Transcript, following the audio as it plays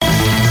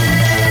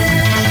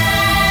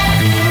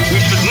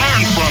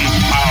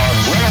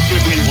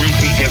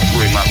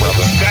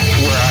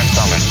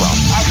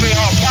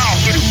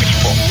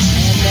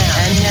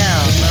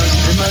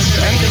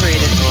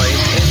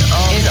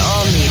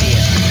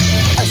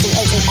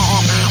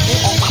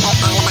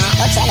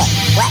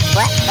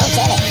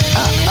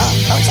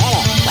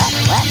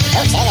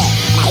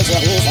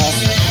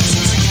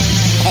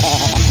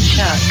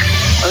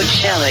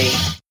Ocelli.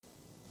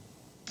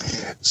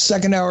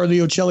 Second hour of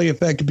the Ocelli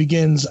Effect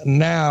begins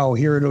now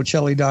here at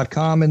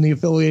Ocelli.com and the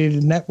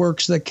affiliated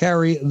networks that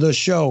carry the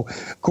show.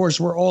 Of course,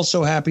 we're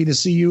also happy to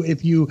see you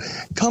if you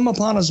come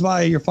upon us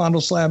via your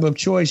fondle slab of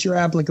choice, your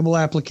applicable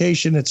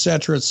application, et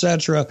cetera,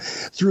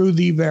 through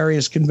the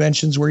various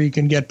conventions where you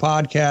can get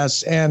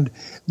podcasts, and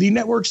the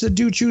networks that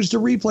do choose to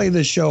replay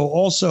this show.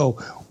 Also,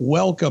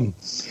 welcome.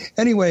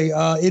 Anyway,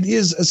 it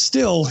is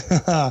still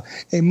a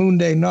Moon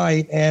Day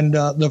night and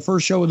the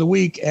first show of the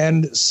week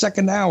and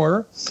second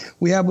hour.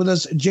 We have with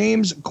us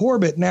James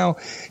Corbett. Now,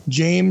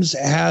 James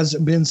has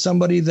been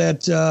somebody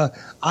that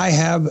I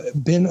have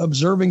been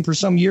observing for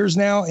some years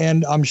now,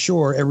 and I'm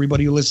sure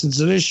everybody who listens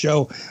to this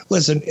show,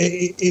 listen,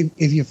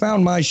 if you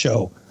found my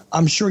show,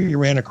 I'm sure you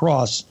ran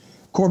across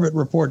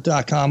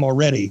CorbettReport.com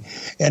already.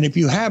 And if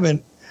you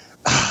haven't,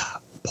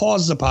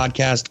 pause the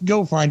podcast,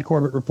 go find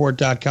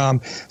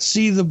CorbettReport.com,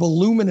 see the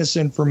voluminous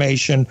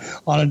information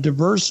on a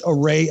diverse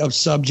array of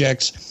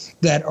subjects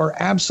that are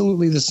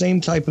absolutely the same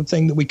type of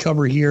thing that we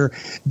cover here,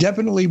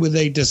 definitely with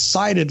a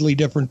decidedly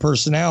different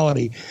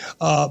personality.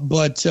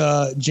 But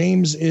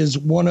James is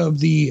one of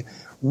the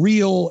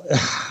real,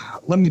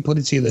 let me put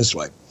it to you this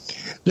way.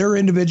 There are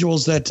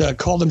individuals that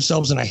call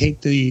themselves, and I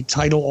hate the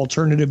title,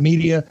 alternative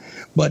media,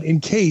 but in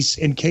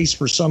case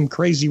for some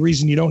crazy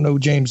reason you don't know who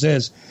James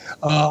is,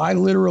 I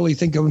literally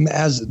think of him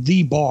as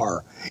the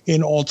bar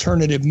in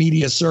alternative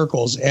media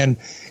circles. And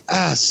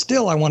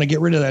still, I want to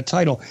get rid of that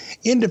title.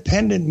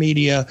 Independent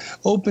media,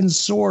 open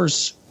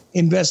source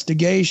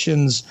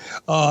investigations,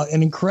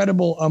 an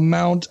incredible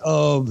amount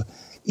of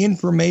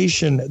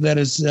information that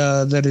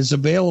is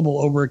available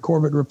over at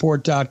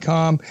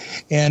CorbettReport.com,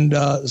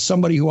 and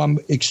somebody who I'm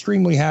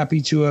extremely happy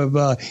to have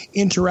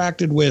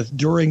interacted with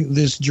during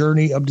this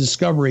journey of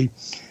discovery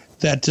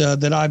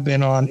that I've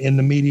been on in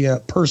the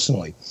media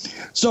personally.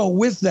 So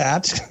with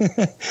that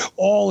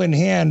all in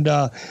hand,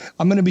 I'm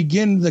going to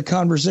begin the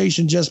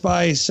conversation just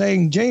by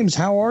saying, James,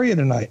 how are you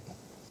tonight?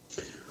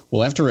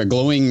 Well, after a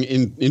glowing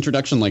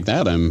introduction like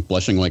that, I'm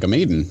blushing like a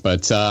maiden.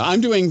 But I'm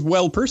doing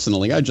well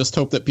personally. I just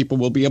hope that people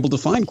will be able to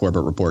find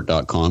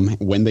CorbettReport.com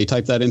when they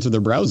type that into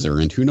their browser.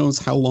 And who knows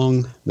how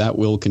long that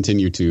will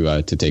continue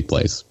to take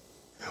place.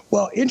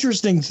 Well,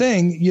 interesting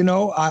thing,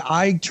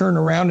 I turn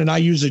around and I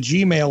use a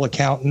Gmail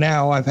account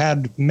now. I've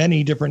had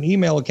many different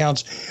email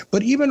accounts,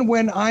 but even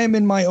when I am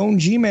in my own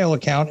Gmail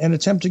account and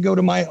attempt to go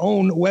to my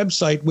own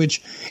website,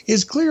 which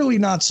is clearly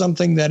not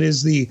something that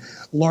is the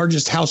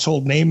largest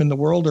household name in the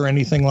world or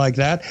anything like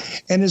that,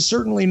 and is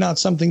certainly not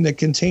something that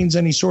contains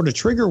any sort of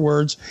trigger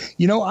words,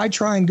 I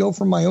try and go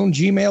from my own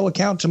Gmail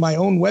account to my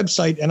own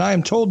website, and I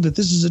am told that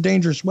this is a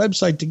dangerous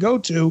website to go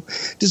to,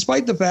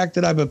 despite the fact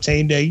that I've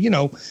obtained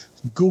a,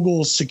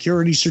 Google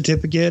security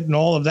certificate and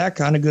all of that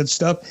kind of good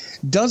stuff.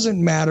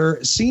 Doesn't matter.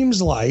 Seems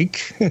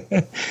like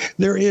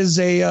there is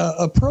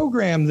a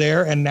program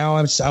there, and now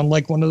I sound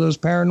like one of those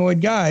paranoid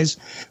guys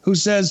who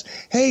says,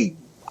 hey,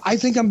 I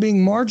think I'm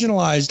being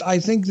marginalized. I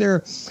think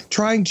they're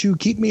trying to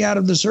keep me out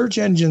of the search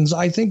engines.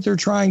 I think they're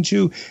trying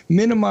to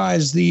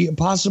minimize the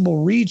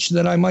possible reach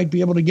that I might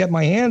be able to get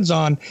my hands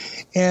on.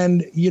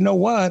 And you know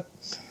what?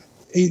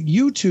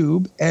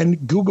 YouTube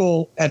and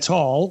Google et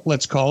al.,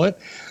 let's call it,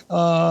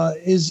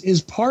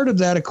 is part of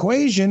that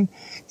equation.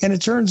 And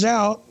it turns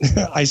out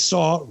I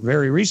saw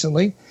very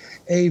recently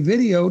a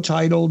video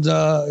titled,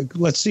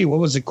 let's see, what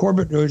was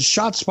it?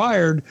 Shots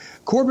Fired,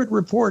 Corbett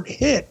Report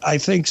Hit, I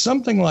think,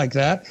 something like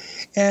that.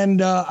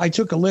 And I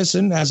took a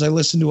listen, as I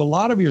listened to a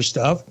lot of your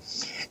stuff.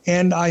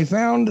 And I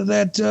found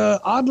that,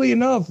 oddly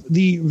enough,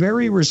 the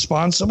very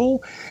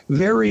responsible,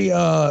 very,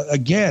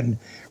 again,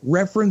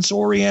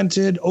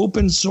 reference-oriented,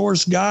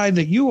 open-source guy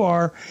that you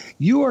are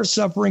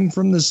suffering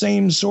from the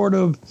same sort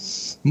of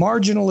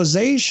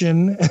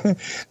marginalization,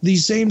 the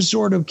same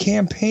sort of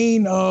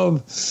campaign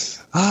of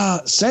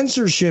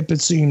censorship,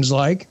 it seems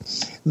like,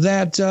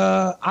 that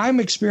I'm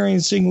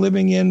experiencing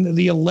living in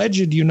the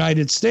alleged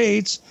United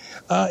States,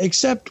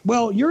 except,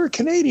 well, you're a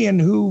Canadian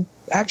who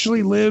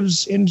actually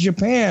lives in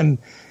Japan,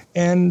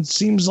 and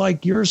seems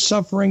like you're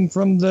suffering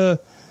from the,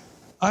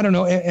 I don't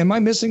know, am I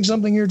missing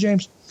something here,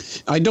 James?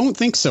 I don't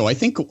think so. I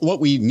think what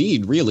we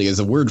need really is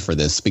a word for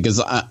this,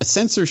 because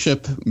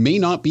censorship may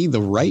not be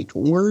the right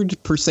word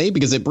per se,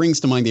 because it brings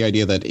to mind the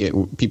idea that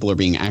people are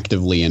being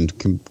actively and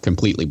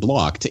completely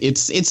blocked.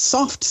 It's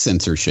soft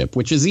censorship,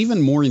 which is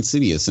even more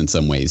insidious in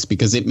some ways,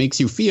 because it makes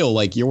you feel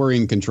like you're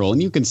in control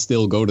and you can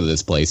still go to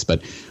this place,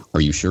 but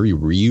are you sure you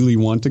really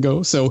want to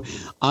go? So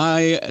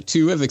I,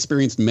 too, have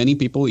experienced many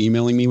people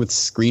emailing me with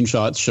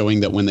screenshots showing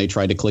that when they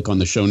try to click on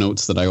the show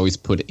notes that I always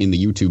put in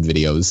the YouTube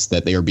videos,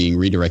 that they are being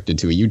redirected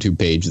to a YouTube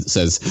page that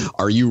says,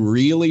 are you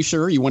really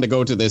sure you want to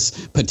go to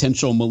this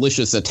potential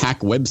malicious attack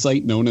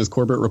website known as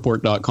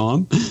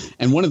CorbettReport.com?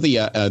 And one of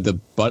the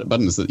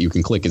buttons that you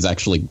can click is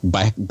actually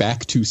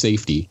back to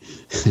safety.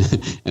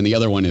 And the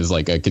other one is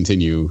like a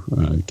continue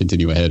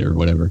ahead or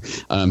whatever.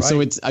 Right.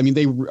 So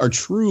they are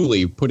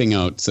truly putting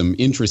out some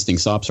interesting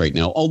stops right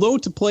now. Although,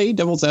 to play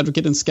devil's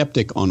advocate and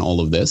skeptic on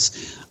all of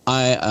this,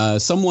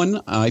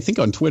 someone, I think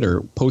on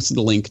Twitter, posted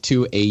a link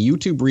to a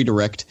YouTube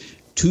redirect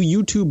to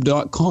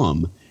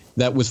YouTube.com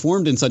that was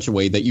formed in such a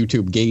way that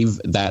YouTube gave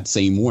that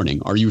same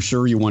warning. Are you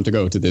sure you want to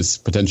go to this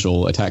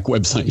potential attack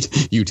website,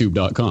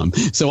 youtube.com?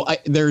 So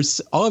there's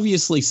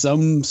obviously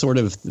some sort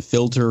of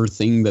filter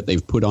thing that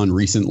they've put on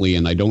recently,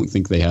 and I don't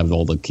think they have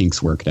all the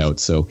kinks worked out.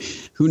 So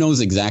who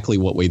knows exactly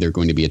what way they're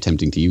going to be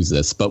attempting to use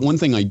this. But one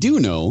thing I do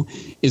know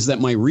is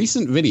that my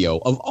recent video,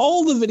 of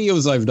all the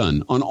videos I've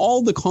done on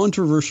all the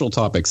controversial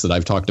topics that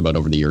I've talked about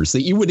over the years,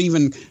 that you would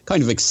even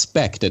kind of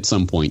expect at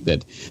some point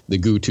that the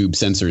GooTube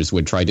censors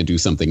would try to do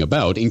something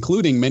about,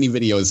 including many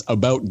videos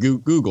about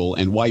Google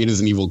and why it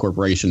is an evil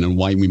corporation and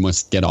why we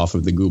must get off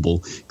of the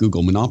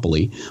Google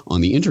monopoly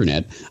on the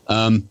internet.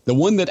 The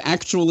one that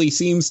actually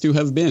seems to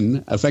have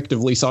been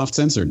effectively soft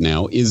censored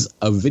now is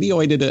a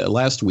video I did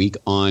last week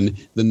on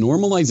the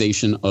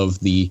normalization of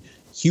the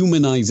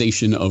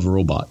humanization of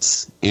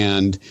robots.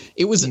 And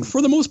it was, for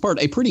the most part,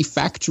 a pretty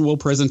factual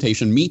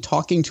presentation, me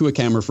talking to a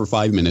camera for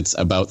 5 minutes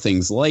about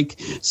things like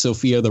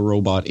Sophia the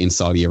robot in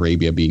Saudi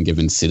Arabia being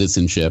given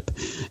citizenship,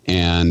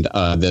 and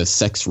the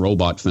sex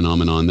robot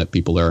phenomenon that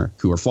people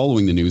who are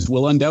following the news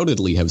will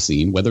undoubtedly have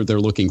seen, whether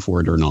they're looking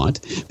for it or not,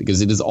 because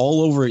it is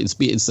all over.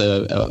 It's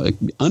a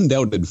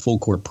undoubted full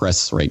court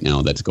press right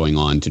now that's going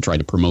on to try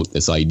to promote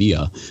this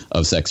idea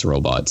of sex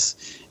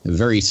robots. A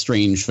very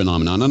strange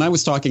phenomenon. And I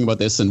was talking about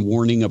this and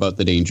warning about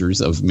the dangers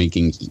of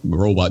making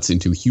robots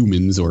into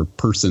humans or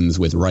persons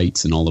with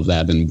rights and all of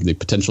that, and the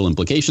potential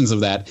implications of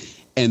that.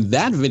 And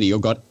that video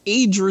got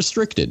age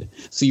restricted.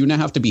 So you now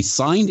have to be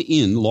signed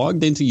in,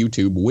 logged into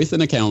YouTube with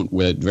an account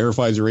that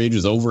verifies your age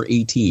is over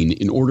 18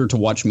 in order to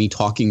watch me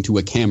talking to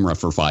a camera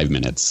for 5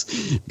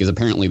 minutes. Because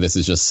apparently this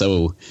is just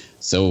so,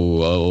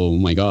 oh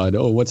my God,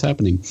 oh, what's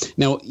happening?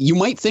 Now, you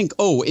might think,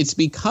 oh, it's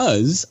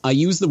because I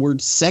use the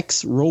word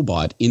sex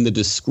robot in the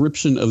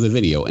description of the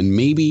video. And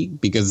maybe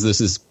because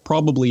this is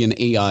probably an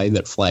AI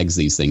that flags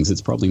these things, it's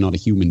probably not a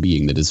human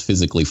being that is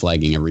physically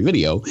flagging every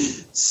video.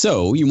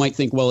 So you might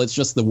think, well, it's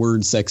just the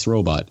word sex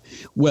robot.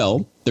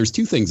 Well, there's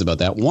two things about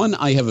that. One,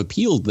 I have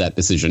appealed that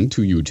decision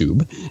to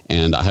YouTube,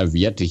 and I have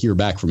yet to hear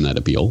back from that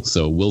appeal.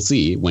 So we'll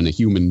see when a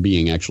human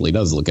being actually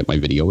does look at my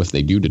video, if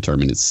they do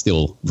determine it's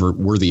still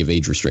worthy of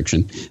age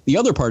restriction. The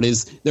other part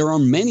is there are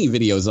many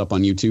videos up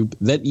on YouTube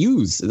that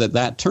use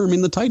that term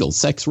in the title,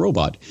 sex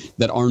robot,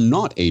 that are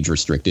not age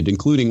restricted,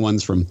 including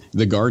ones from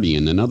The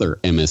Guardian and other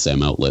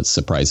MSM outlets.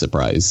 Surprise,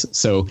 surprise.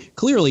 So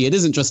clearly it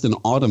isn't just an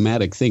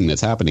automatic thing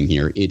that's happening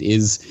here. It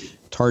is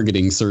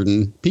targeting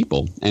certain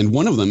people. And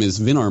one of them is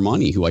Vin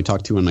Armani, who I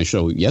talked to on my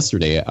show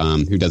yesterday,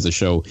 who does a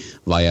show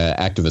via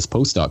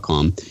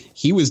activistpost.com.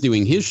 He was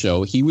doing his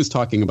show. He was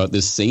talking about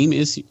this same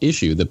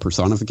issue, the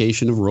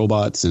personification of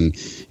robots and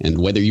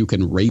whether you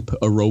can rape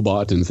a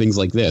robot and things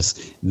like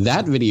this.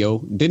 That video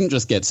didn't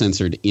just get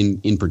censored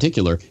in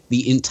particular.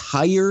 The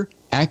entire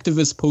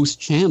Activist Post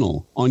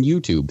channel on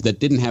YouTube that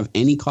didn't have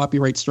any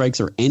copyright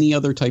strikes or any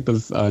other type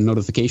of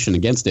notification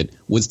against it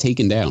was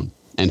taken down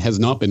and has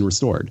not been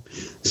restored.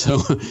 So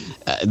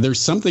there's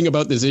something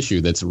about this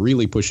issue that's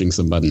really pushing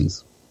some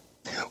buttons.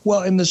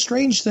 Well, and the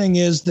strange thing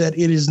is that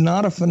it is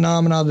not a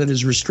phenomenon that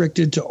is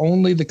restricted to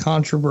only the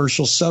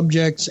controversial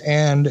subjects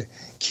and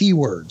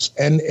keywords.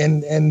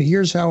 And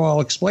here's how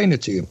I'll explain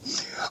it to you.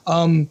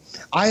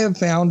 I have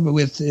found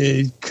with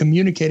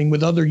communicating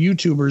with other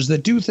YouTubers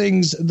that do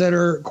things that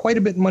are quite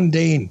a bit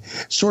mundane,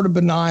 sort of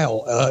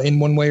banal in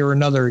one way or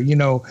another,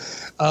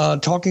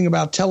 talking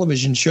about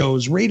television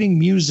shows, rating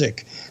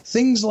music,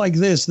 things like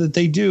this that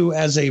they do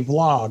as a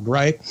vlog,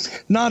 right?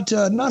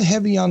 Not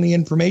heavy on the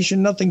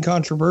information, nothing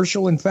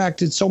controversial. In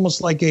fact, it's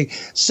almost like a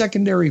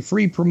secondary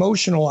free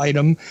promotional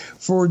item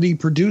for the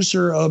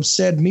producer of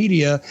said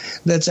media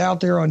that's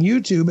out there on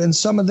YouTube, and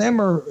some of them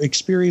are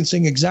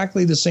experiencing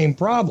exactly the same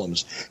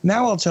problems.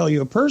 Now I'll tell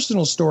you a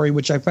personal story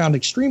which I found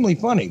extremely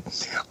funny.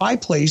 I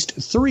placed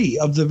 3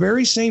 of the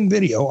very same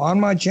video on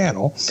my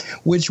channel,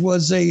 which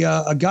was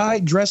a guy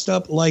dressed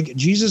up like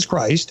Jesus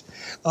Christ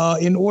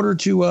in order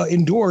to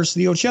endorse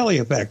the Ocelli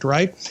effect,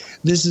 right?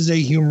 This is a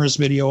humorous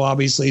video,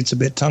 obviously. It's a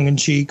bit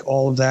tongue-in-cheek,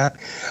 all of that.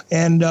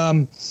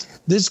 And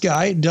this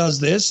guy does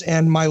this,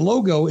 and my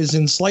logo is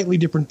in slightly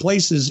different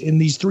places in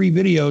these 3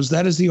 videos.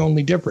 That is the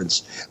only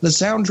difference. The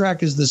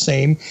soundtrack is the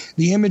same.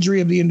 The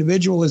imagery of the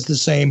individual is the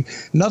same.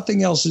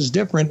 Nothing else is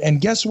different.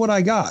 And guess what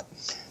I got?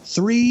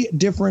 3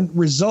 different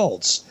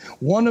results.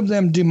 One of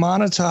them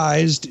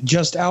demonetized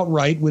just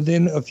outright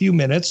within a few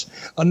minutes.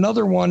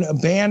 Another one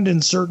banned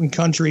in certain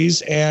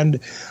countries and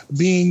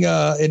being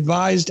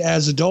advised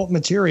as adult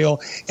material.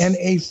 And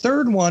a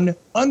third one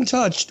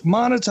untouched,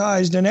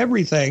 monetized, and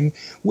everything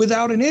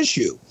without an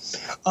issue.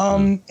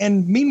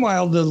 And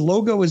meanwhile, the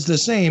logo is the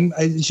same.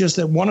 It's just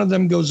that one of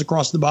them goes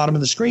across the bottom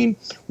of the screen.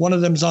 One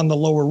of them is on the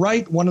lower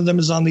right. One of them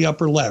is on the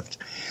upper left.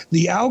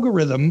 The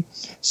algorithm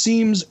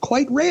seems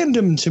quite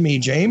random to me,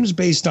 James,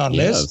 based on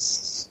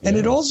this. And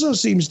it also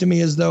seems to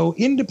me as though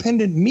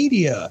independent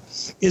media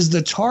is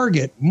the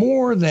target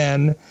more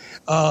than,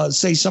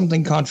 say,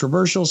 something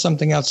controversial,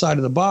 something outside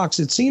of the box.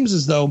 It seems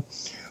as though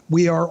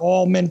we are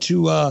all meant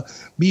to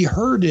be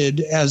herded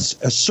as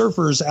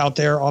surfers out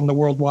there on the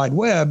World Wide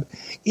Web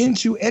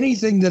into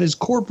anything that is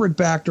corporate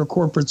backed or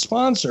corporate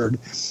sponsored.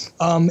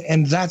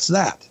 And that's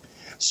that.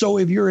 So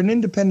if you're an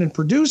independent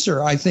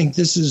producer, I think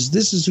this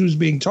is who's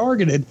being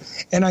targeted.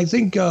 And I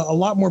think a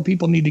lot more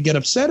people need to get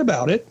upset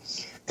about it,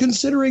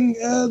 considering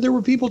there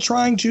were people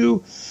trying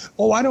to,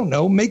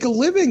 make a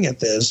living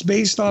at this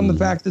based on the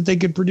fact that they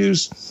could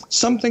produce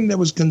something that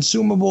was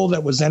consumable,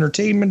 that was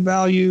entertainment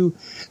value,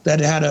 that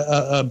had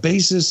a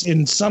basis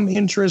in some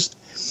interest.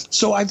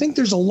 So I think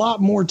there's a lot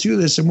more to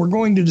this, and we're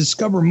going to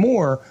discover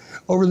more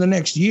over the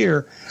next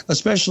year,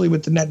 especially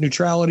with the net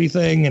neutrality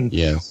thing and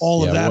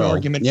all of that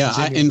argument.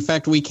 Yeah, in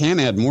fact, we can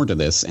add more to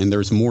this, and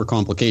there's more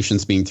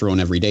complications being thrown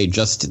every day.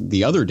 Just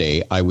the other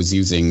day, I was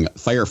using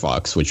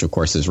Firefox, which, of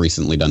course, has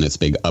recently done its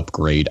big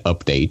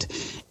update,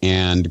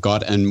 and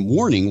got a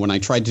warning when I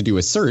tried to do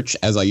a search,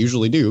 as I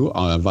usually do,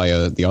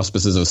 via the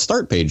auspices of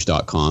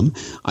startpage.com.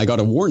 I got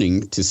a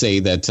warning to say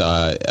that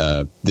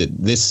that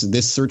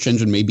this search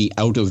engine may be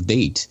out of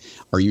date.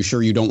 Are you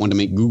sure you don't want to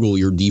make Google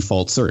your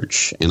default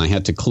search? And I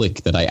had to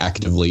click that I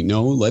actively,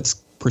 no, let's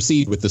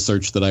proceed with the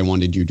search that I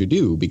wanted you to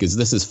do, because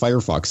this is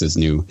Firefox's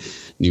new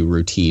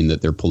routine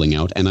that they're pulling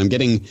out. And I'm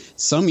getting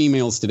some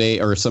emails today,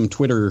 or some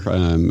Twitter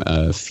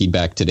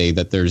feedback today,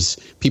 that there's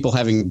people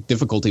having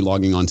difficulty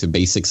logging onto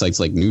basic sites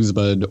like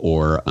Newsbud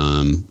or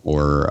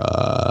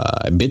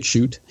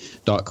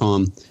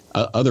BitChute.com.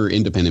 Other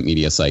independent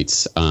media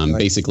sites,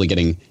 basically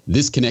getting,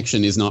 this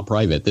connection is not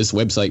private. This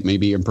website may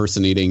be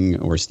impersonating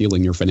or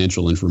stealing your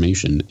financial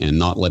information, and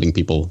not letting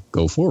people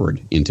go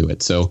forward into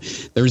it. So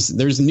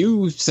there's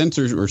new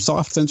censorship, or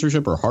soft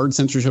censorship, or hard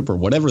censorship, or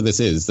whatever this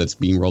is, that's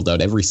being rolled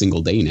out every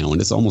single day now, and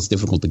it's almost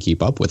difficult to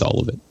keep up with all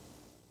of it.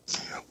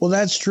 Well,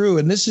 that's true.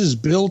 And this is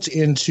built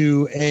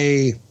into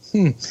a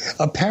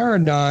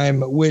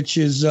paradigm which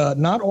is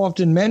not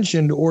often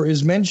mentioned, or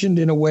is mentioned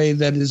in a way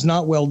that is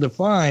not well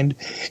defined.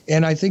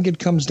 And I think it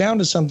comes down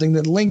to something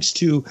that links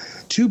to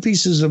two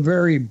pieces of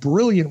very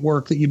brilliant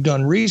work that you've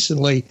done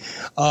recently.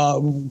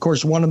 Of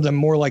course, one of them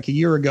more like a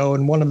year ago,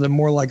 and one of them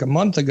more like a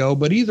month ago.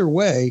 But either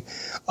way,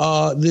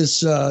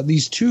 these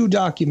two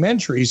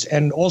documentaries,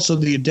 and also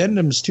the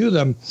addendums to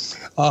them,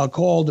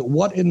 called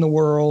What in the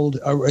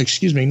World,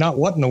 not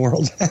What in the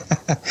World,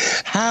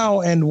 How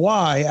and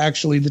Why,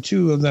 actually, the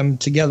two of them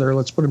together.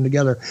 Let's put them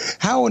together.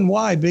 How and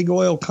Why Big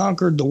Oil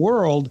Conquered the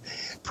World.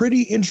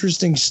 Pretty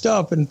interesting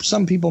stuff. And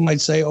some people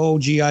might say, oh,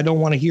 gee, I don't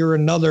want to hear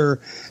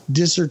another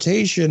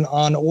dissertation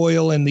on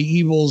oil and the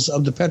evils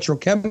of the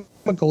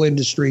petrochemical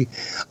industry.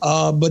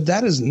 But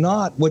that is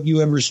not what you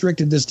have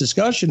restricted this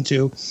discussion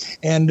to.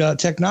 And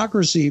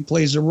technocracy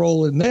plays a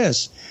role in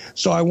this.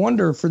 So I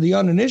wonder, for the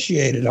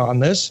uninitiated on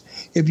this,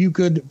 if you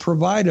could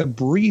provide a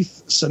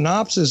brief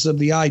synopsis of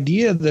the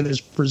idea that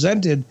is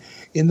presented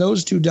in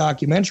those two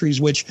documentaries,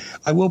 which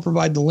I will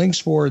provide the links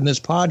for in this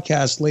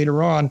podcast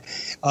later on.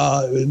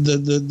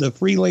 The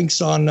free links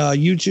on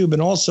YouTube,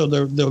 and also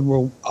there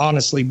will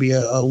honestly be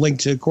a link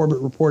to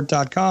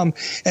CorbettReport.com.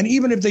 And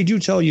even if they do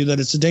tell you that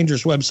it's a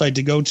dangerous website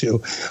to go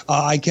to,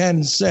 I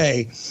can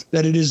say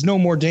that it is no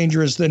more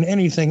dangerous than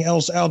anything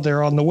else out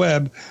there on the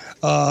web,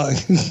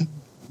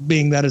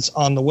 being that it's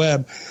on the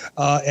web,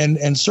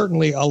 and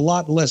certainly a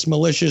lot less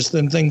malicious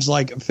than things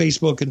like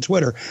Facebook and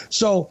Twitter.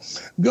 So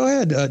go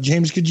ahead,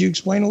 James, could you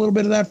explain a little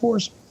bit of that for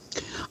us?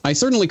 I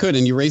certainly could,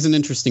 and you raise an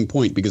interesting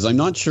point, because I'm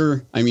not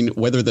sure,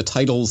 whether the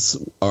titles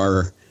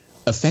are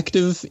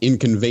effective in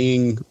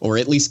conveying, or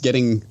at least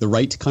getting the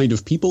right kind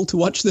of people to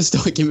watch this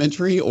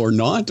documentary or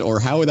not, or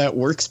how that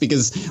works.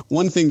 Because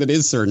one thing that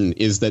is certain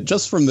is that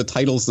just from the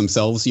titles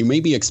themselves, you may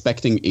be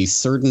expecting a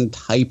certain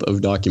type of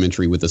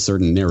documentary with a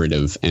certain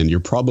narrative, and you're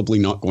probably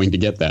not going to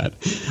get that,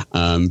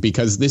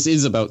 because this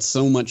is about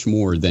so much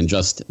more than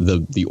just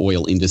the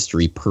oil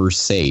industry per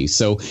se.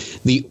 So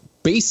the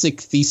basic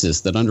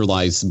thesis that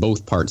underlies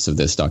both parts of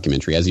this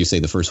documentary, as you say,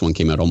 the first one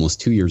came out almost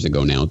 2 years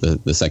ago now.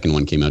 The second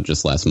one came out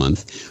just last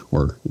month,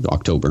 or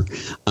October.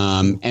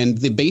 And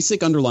the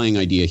basic underlying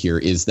idea here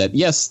is that,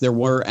 yes, there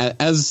were,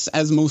 as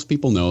most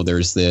people know,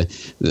 there's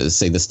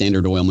the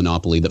Standard Oil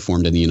monopoly that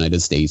formed in the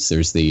United States.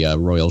 There's the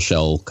Royal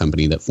Shell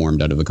company that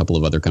formed out of a couple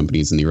of other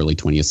companies in the early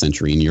 20th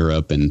century in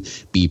Europe, and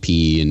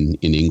BP in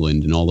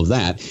England, and all of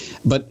that.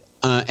 But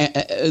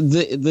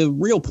the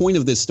real point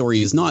of this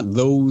story is not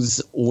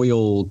those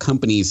oil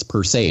companies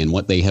per se and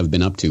what they have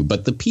been up to,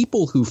 but the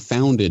people who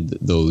founded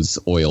those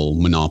oil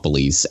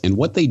monopolies and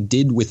what they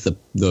did with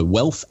the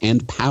wealth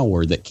and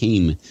power that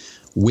came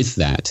with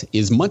that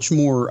is much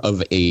more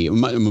of a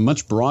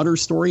much broader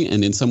story,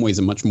 and in some ways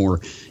a much more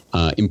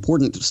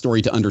important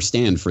story to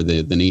understand for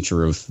the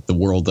nature of the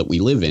world that we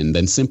live in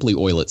than simply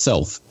oil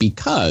itself.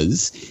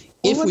 Because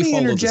Well, let me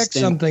interject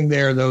something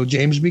there, though,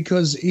 James,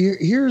 because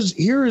here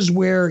is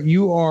where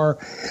you are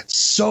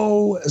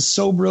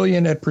so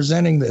brilliant at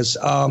presenting this.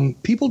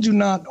 People do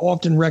not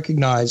often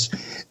recognize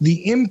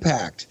the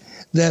impact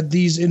that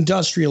these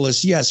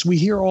industrialists, yes, we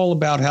hear all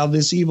about how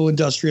this evil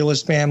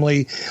industrialist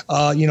family,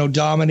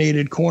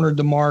 dominated, cornered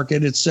the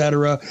market, et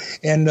cetera,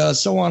 and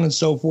so on and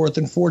so forth,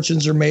 and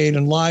fortunes are made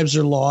and lives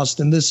are lost.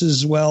 And this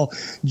is,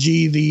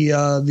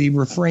 the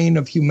refrain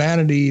of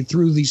humanity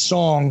through the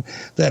song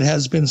that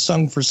has been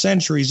sung for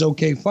centuries.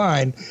 Okay,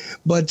 fine.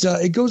 But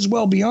it goes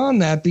well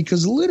beyond that,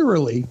 because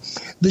literally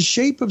the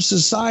shape of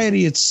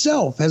society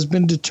itself has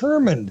been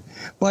determined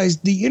by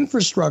the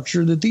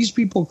infrastructure that these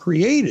people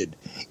created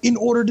in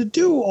order to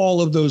do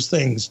all of those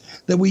things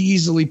that we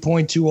easily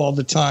point to all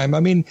the time.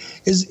 I mean,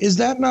 is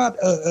that not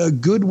a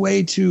good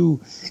way to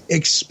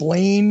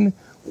explain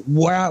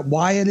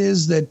why it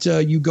is that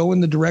you go in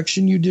the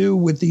direction you do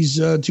with these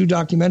two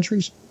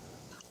documentaries?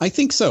 I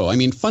think so. I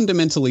mean,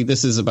 fundamentally,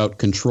 this is about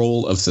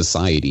control of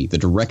society, the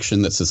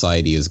direction that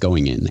society is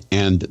going in.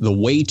 And the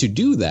way to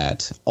do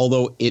that,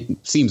 although it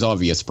seems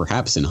obvious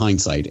perhaps in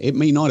hindsight, it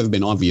may not have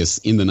been obvious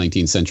in the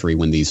 19th century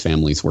when these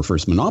families were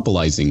first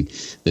monopolizing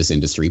this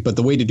industry. But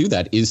the way to do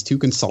that is to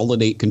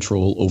consolidate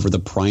control over the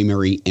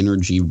primary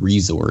energy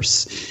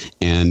resource.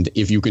 And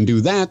if you can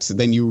do that,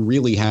 then you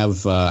really have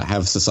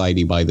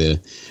society by the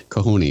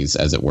cojones,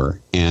 as it were.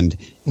 And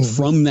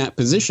from that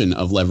position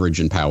of leverage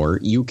and power,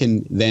 you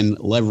can then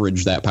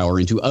leverage that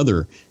power into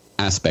other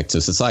aspects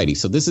of society.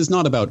 So this is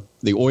not about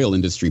the oil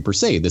industry per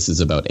se. This is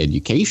about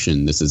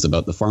education. This is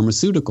about the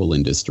pharmaceutical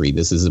industry.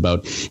 This is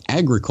about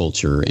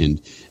agriculture and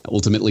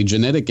ultimately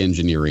genetic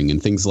engineering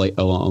and things like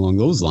along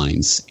those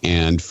lines.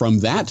 And from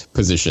that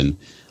position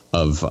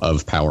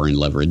of power and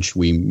leverage,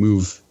 we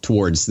move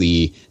towards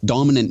the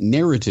dominant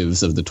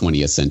narratives of the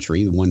 20th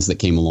century, the ones that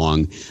came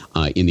along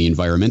in the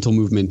environmental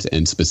movement,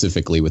 and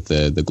specifically with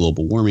the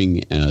global warming,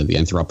 the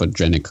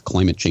anthropogenic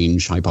climate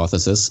change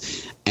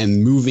hypothesis,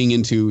 and moving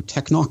into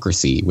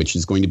technocracy, which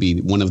is going to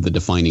be one of the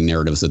defining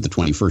narratives of the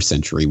 21st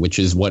century, which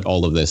is what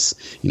all of this,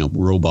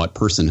 robot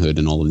personhood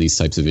and all of these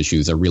types of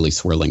issues are really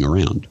swirling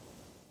around.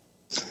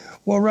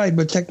 Well, right,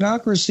 but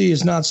technocracy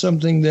is not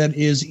something that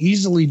is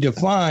easily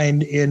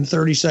defined in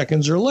 30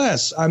 seconds or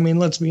less. I mean,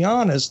 let's be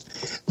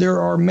honest,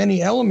 there are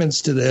many elements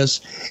to this,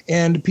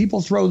 and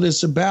people throw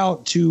this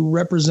about to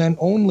represent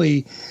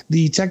only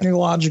the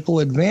technological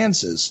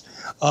advances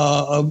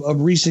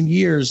of recent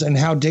years and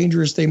how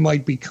dangerous they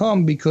might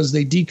become because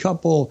they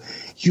decouple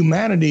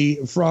humanity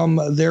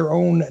from their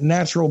own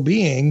natural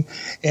being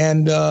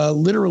and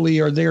literally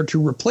are there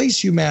to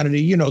replace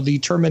humanity, the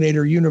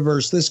Terminator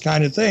universe, this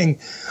kind of thing.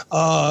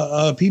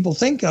 People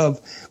think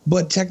of,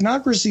 but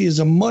technocracy is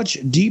a much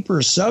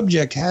deeper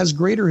subject, has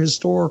greater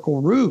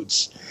historical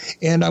roots.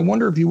 And I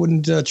wonder if you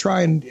wouldn't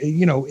try and,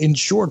 in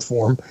short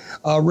form,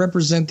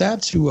 represent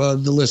that to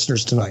the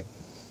listeners tonight.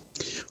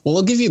 Well,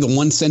 I'll give you the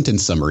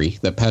one-sentence summary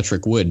that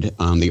Patrick Wood,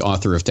 the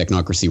author of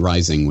Technocracy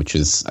Rising, which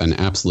is an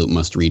absolute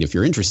must-read if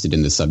you're interested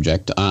in this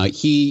subject,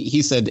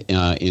 he said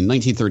in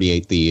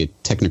 1938, the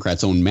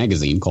Technocrats' own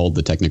magazine, called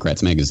the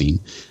Technocrats Magazine,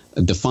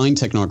 defined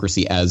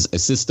technocracy as a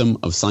system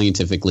of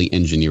scientifically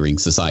engineering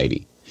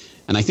society.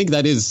 And I think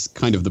that is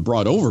kind of the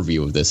broad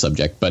overview of this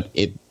subject, but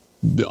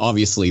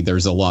obviously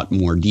there's a lot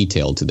more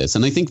detail to this.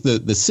 And I think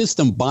the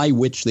system by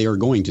which they are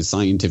going to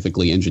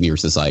scientifically engineer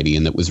society,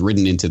 and that was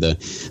written into the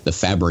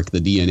fabric, the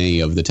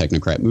DNA of the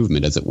technocrat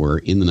movement, as it were,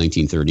 in the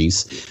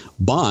 1930s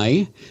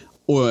by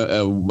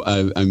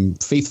a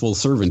faithful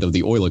servant of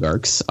the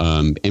oligarchs,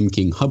 M.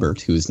 King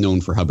Hubbert, who is known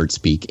for Hubbert's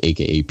Peak,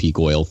 a.k.a. peak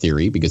oil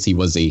theory, because he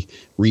was a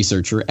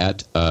researcher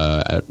at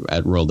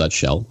Royal Dutch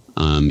Shell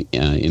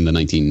in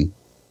the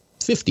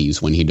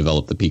 1950s when he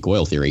developed the peak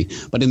oil theory.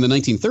 But in the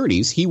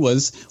 1930s, he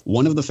was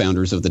one of the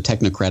founders of the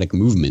technocratic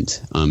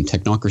movement,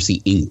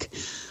 Technocracy Inc.,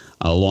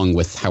 along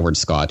with Howard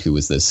Scott, who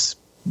was this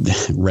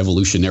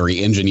revolutionary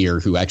engineer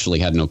who actually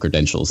had no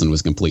credentials and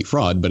was complete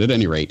fraud. But at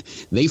any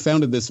rate, they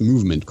founded this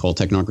movement called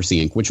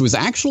Technocracy Inc., which was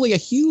actually a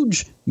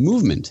huge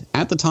movement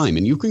at the time.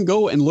 And you can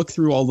go and look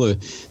through all the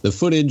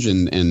footage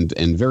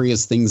and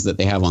various things that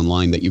they have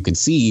online that you can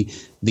see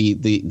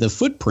the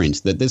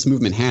footprint that this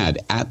movement had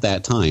at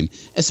that time,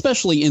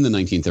 especially in the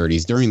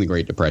 1930s during the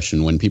Great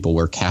Depression, when people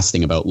were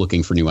casting about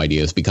looking for new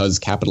ideas because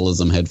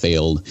capitalism had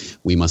failed.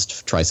 We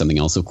must try something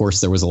else. Of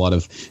course, there was a lot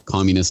of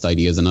communist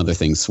ideas and other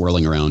things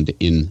swirling around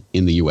in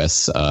the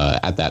U.S.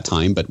 At that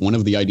time. But one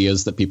of the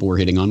ideas that people were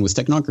hitting on was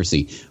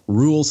technocracy,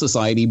 rule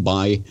society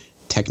by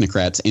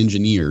technocrats,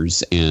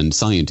 engineers, and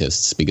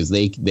scientists, because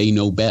they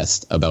know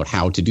best about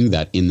how to do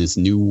that in this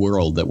new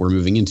world that we're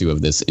moving into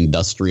of this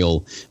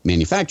industrial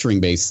manufacturing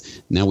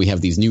base. Now we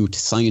have these new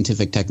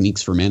scientific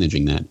techniques for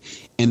managing that.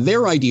 And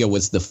their idea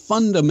was the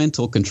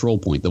fundamental control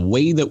point, the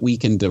way that we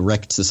can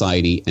direct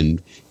society and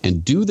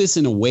do this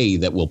in a way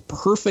that will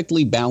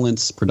perfectly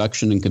balance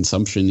production and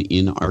consumption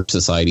in our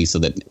society so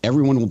that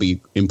everyone will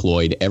be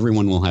employed,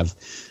 everyone will have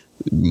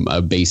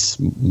a base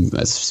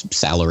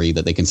salary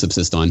that they can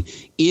subsist on,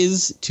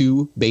 is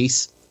to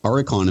base our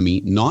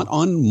economy not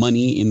on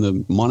money in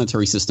the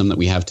monetary system that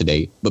we have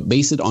today, but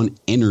base it on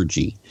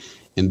energy.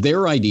 And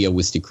their idea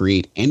was to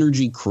create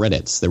energy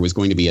credits. There was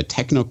going to be a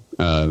technate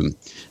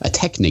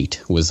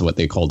was what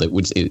they called it,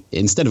 which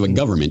instead of a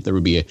government, there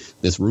would be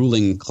this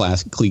ruling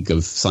class clique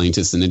of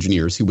scientists and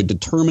engineers who would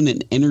determine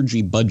an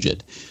energy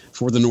budget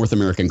for the North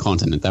American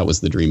continent. That was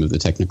the dream of the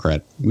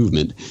technocrat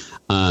movement.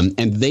 And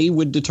they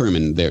would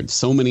determine there's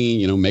so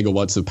many,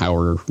 megawatts of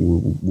power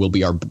will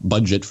be our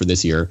budget for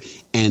this year.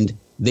 And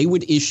they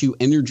would issue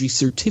energy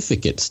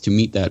certificates to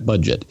meet that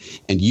budget.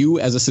 And you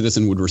as a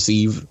citizen would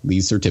receive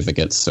these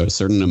certificates, so a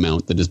certain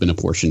amount that has been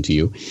apportioned to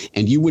you.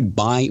 And you would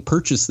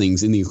purchase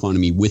things in the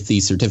economy with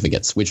these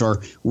certificates, which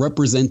are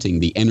representing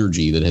the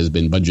energy that has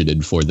been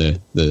budgeted for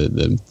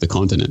the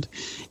continent.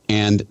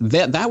 And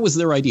that was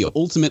their idea.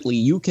 Ultimately,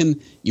 you can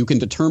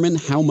determine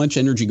how much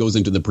energy goes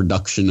into the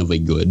production of a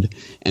good,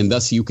 and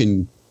thus you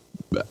can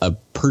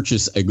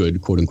purchase a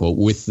good, quote unquote,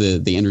 with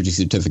the energy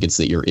certificates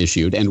that you're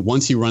issued. And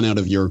once you run out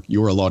of your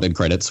allotted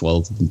credits,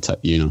 well,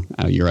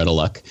 you're out of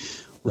luck.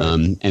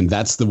 Right. And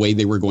that's the way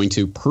they were going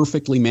to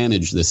perfectly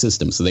manage the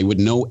system. So they would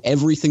know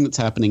everything that's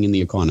happening in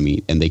the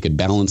economy, and they could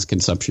balance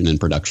consumption and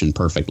production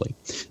perfectly.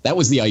 That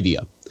was the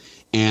idea.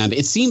 And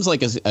it seems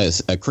like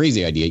a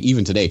crazy idea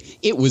even today.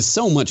 It was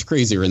so much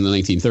crazier in the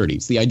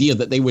 1930s. The idea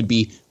that they would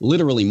be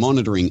literally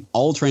monitoring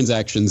all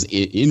transactions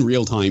in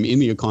real time in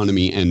the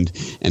economy and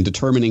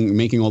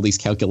making all these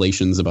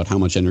calculations about how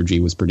much energy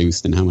was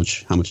produced and how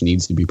much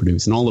needs to be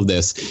produced. And all of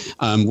this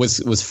was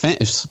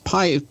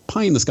pie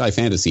in the sky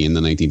fantasy in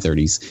the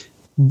 1930s.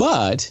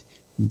 But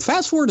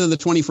fast forward to the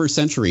 21st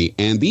century,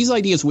 and these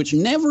ideas, which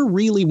never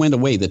really went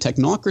away, the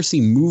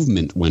technocracy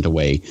movement went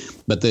away,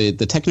 but the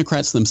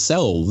technocrats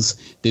themselves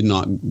did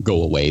not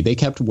go away. They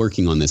kept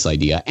working on this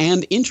idea.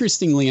 And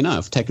interestingly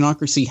enough,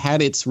 technocracy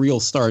had its real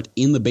start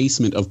in the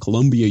basement of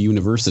Columbia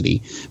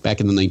University back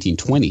in the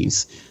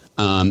 1920s.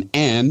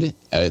 And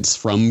it's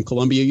from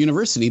Columbia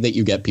University that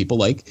you get people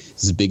like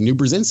Zbigniew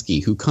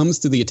Brzezinski, who comes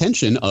to the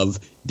attention of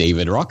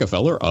David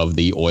Rockefeller of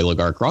the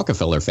oligarch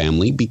Rockefeller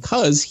family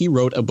because he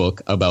wrote a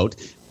book about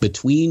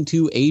Between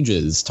Two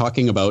Ages,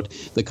 talking about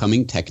the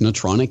coming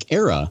technotronic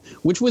era,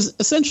 which was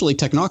essentially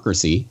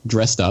technocracy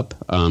dressed up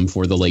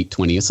for the late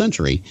 20th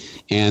century.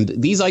 And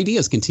these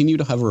ideas continue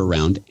to hover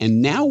around.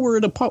 And now we're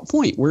at a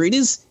point where it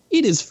is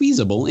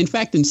feasible. In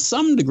fact, in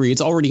some degree,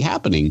 it's already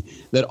happening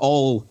that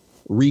all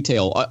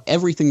retail,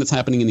 everything that's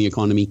happening in the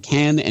economy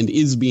can and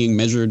is being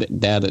measured,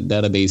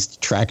 database,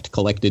 tracked,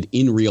 collected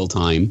in real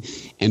time.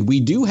 And we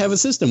do have a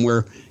system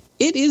where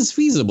it is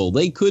feasible.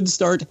 They could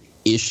start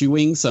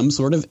issuing some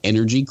sort of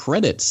energy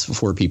credits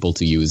for people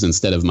to use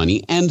instead of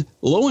money. And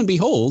lo and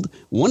behold,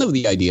 one of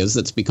the ideas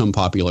that's become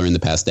popular in the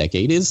past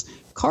decade is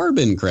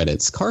carbon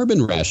credits,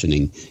 carbon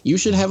rationing. You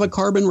should have a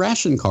carbon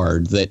ration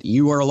card that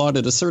you are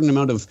allotted a certain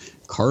amount of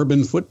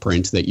carbon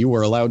footprint that you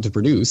are allowed to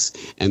produce,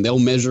 and they'll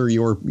measure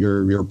your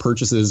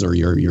purchases or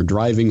your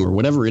driving or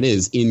whatever it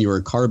is in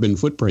your carbon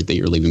footprint that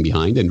you're leaving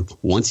behind. And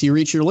once you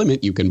reach your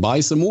limit, you can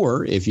buy some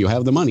more if you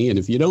have the money, and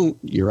if you don't,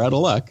 you're out of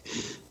luck.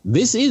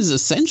 This is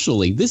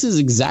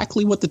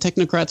exactly what the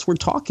technocrats were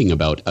talking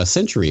about a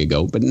century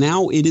ago, but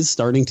now it is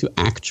starting to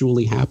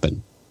actually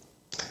happen.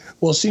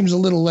 Well, it seems a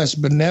little less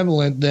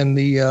benevolent than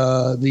the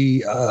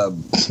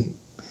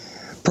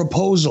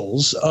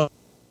proposals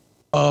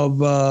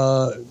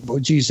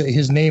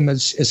his name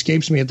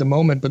escapes me at the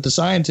moment, but the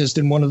scientist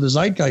in one of the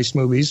Zeitgeist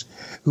movies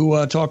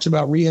who talks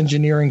about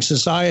re-engineering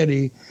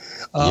society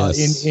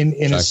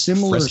in a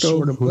similar Fresco,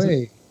 sort of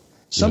way.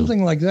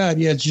 Something like that.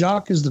 Yeah,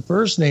 Jacques is the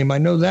first name. I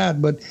know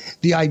that. But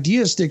the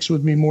idea sticks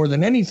with me more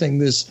than anything.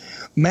 This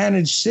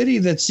managed city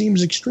that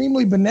seems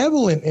extremely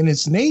benevolent in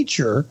its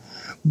nature,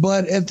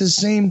 but at the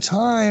same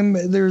time,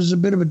 there's a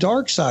bit of a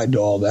dark side to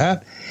all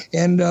that.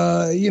 And,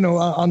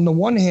 on the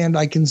one hand,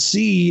 I can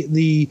see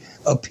the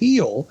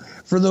appeal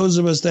for those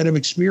of us that have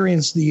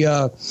experienced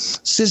the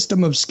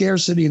system of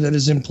scarcity that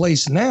is in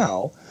place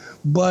now.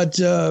 But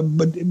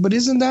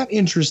isn't that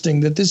interesting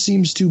that this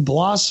seems to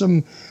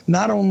blossom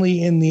not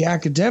only in the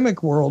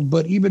academic world,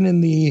 but even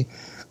in the,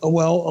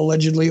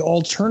 allegedly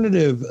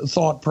alternative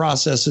thought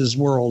processes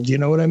world? You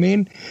know what I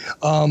mean?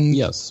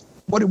 Yes.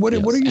 What are your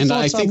thoughts on that? And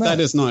I think that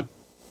is not.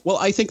 Well,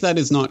 I think that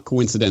is not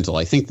coincidental.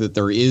 I think that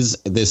there is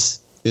this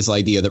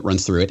idea that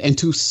runs through it. And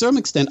to some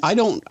extent, I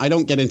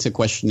don't get into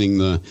questioning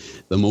the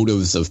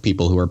motives of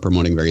people who are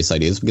promoting various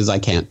ideas, because I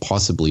can't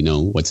possibly know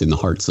what's in the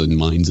hearts and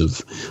minds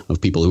of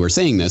people who are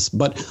saying this.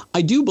 But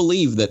I do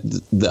believe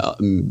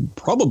that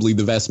probably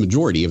the vast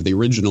majority of the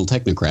original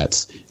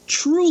technocrats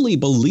truly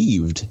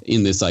believed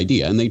in this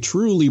idea, and they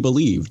truly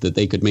believed that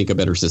they could make a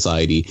better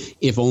society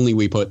if only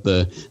we put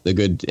the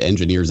good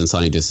engineers and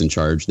scientists in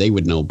charge. They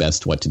would know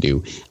best what to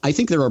do. I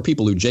think there are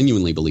people who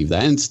genuinely believe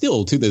that, and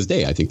still to this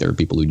day, I think there are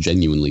people who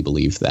genuinely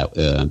believe that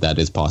that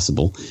is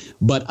possible.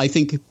 But I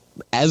think,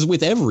 as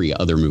with every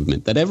other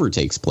movement that ever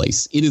takes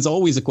place, it is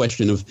always a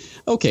question of,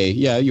 okay,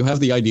 yeah, you have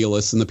the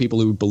idealists and the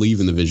people who believe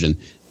in the vision,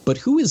 But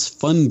who is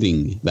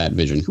funding that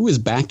vision? Who is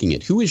backing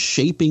it? Who is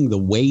shaping the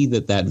way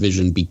that that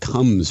vision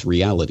becomes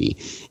reality?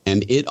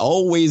 And it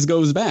always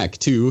goes back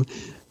to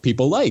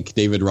people like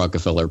David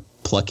Rockefeller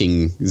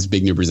plucking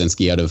Zbigniew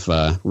Brzezinski out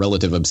of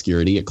relative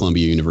obscurity at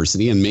Columbia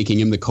University and making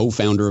him the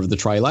co-founder of the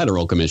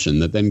Trilateral Commission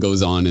that then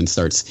goes on and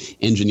starts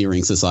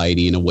engineering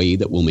society in a way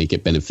that will make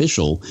it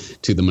beneficial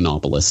to the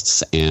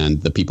monopolists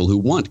and the people who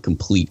want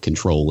complete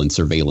control and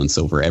surveillance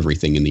over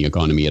everything in the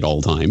economy at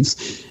all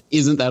times.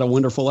 Isn't that a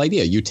wonderful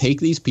idea? You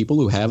take these people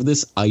who have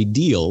this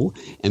ideal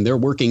and they're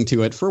working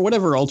to it for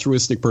whatever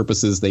altruistic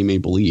purposes they may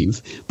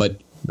believe, but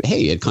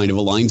hey, it kind of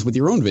aligns with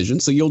your own vision,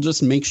 so you'll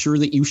just make sure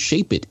that you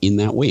shape it in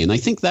that way. And I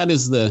think that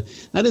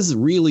is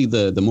really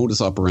the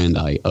modus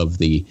operandi of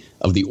the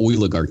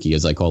oligarchy,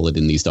 as I call it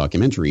in these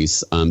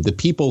documentaries. The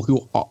people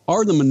who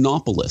are the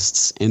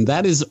monopolists, and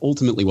that is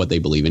ultimately what they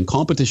believe in.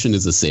 Competition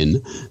is a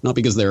sin, not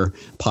because they're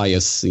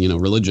pious,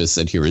 religious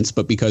adherents,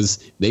 but because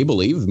they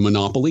believe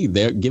monopoly,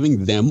 they're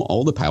giving them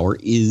all the power,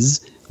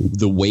 is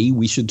the way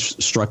we should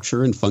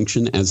structure and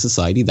function as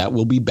society that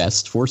will be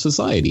best for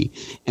society.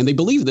 And they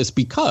believe this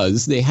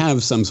because they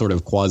have some sort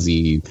of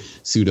quasi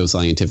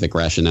pseudoscientific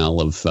rationale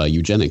of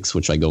eugenics,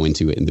 which I go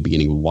into in the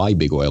beginning of why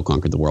big oil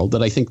conquered the world,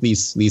 that I think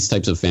these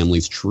types of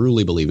families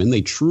truly believe in.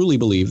 They truly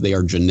believe they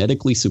are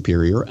genetically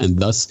superior and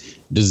thus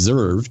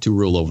deserve to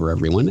rule over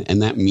everyone.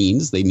 And that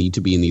means they need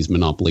to be in these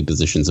monopoly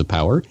positions of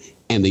power,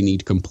 and they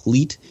need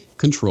complete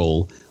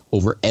control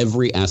over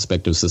every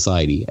aspect of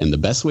society. And the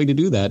best way to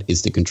do that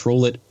is to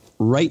control it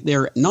right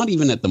there, not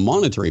even at the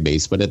monetary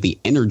base, but at the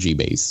energy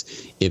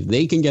base. If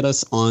they can get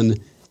us on,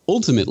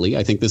 ultimately,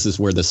 I think this is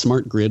where the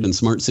smart grid and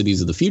smart cities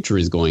of the future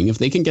is going. If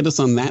they can get us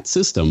on that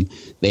system,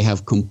 they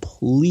have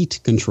complete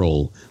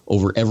control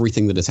over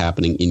everything that is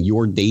happening in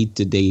your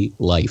day-to-day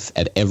life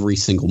at every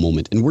single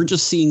moment. And we're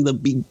just seeing the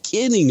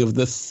beginning of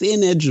the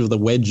thin edge of the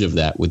wedge of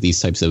that with these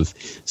types of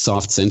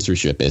soft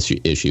censorship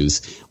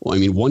issues. Well, I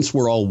mean, once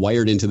we're all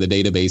wired into the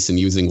database and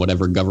using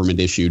whatever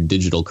government-issued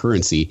digital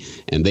currency,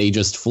 and they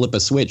just flip a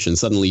switch and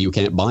suddenly you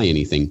can't buy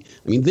anything.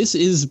 I mean, this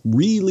is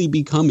really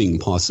becoming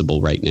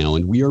possible right now,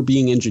 and we are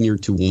being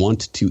engineered to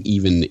want to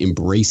even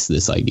embrace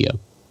this idea.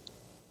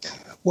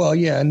 Well,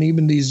 yeah, and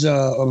even these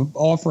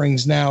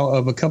offerings now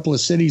of a couple of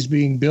cities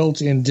being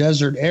built in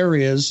desert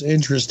areas.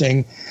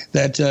 Interesting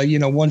that,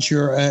 once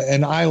you're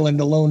an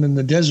island alone in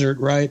the desert,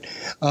 right,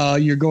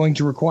 you're going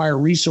to require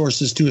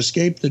resources to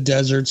escape the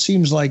desert.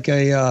 Seems like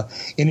an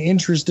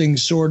interesting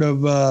sort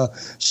of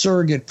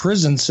surrogate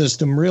prison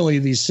system, really,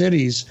 these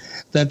cities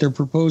that they're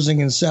proposing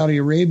in Saudi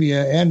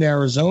Arabia and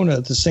Arizona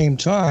at the same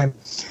time.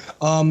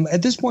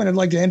 At this point, I'd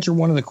like to enter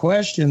one of the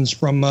questions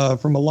from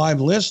a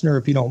live listener,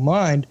 if you don't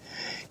mind.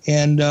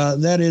 And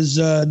that is,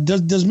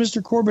 does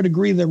Mr. Corbett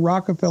agree that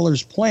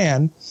Rockefeller's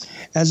plan,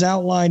 as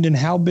outlined in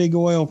How Big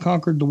Oil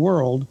Conquered the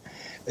World,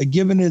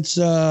 given its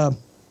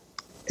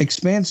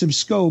expansive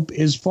scope,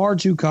 is far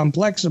too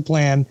complex a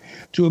plan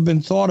to have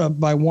been thought up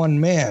by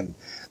one man?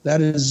 That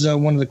is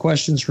one of the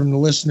questions from the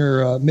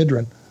listener,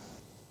 Midran.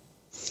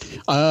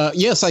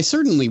 Yes, I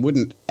certainly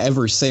wouldn't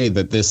ever say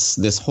that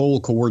this whole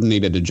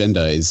coordinated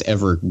agenda is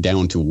ever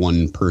down to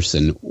one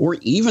person or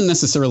even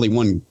necessarily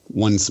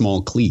one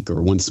small clique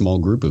or one small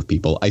group of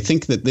people. I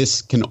think that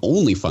this can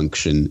only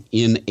function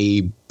in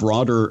a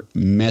broader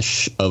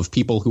mesh of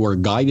people who are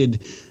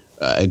guided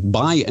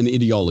by an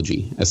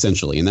ideology,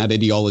 essentially. And that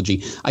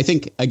ideology, I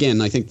think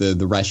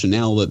the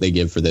rationale that they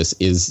give for this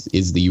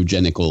is the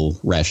eugenical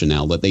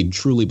rationale, that they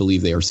truly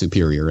believe they are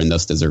superior and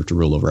thus deserve to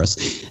rule over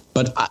us.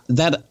 But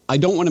that I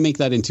don't want to make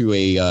that into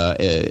a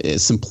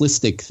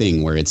simplistic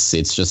thing where it's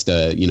just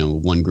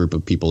one group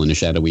of people in a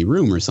shadowy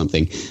room or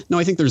something. No,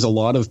 I think there's a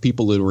lot of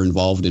people that are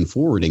involved in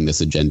forwarding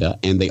this agenda,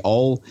 and they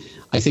all,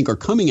 I think, are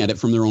coming at it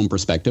from their own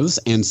perspectives,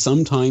 and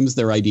sometimes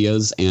their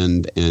ideas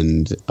and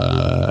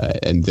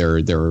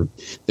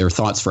their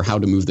thoughts for how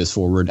to move this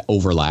forward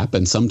overlap,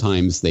 and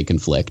sometimes they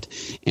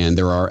conflict. And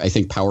there are, I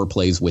think, power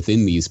plays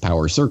within these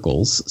power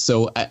circles.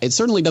 So it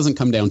certainly doesn't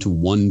come down to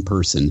one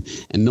person,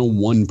 and no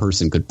one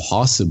person could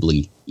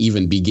possibly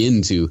even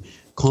begin to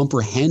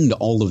comprehend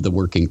all of the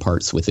working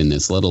parts within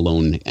this, let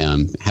alone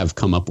have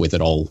come up with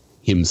it all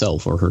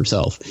himself or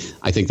herself.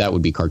 I think that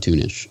would be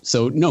cartoonish.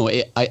 So no,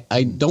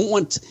 I don't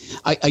want.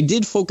 I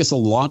did focus a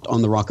lot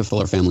on the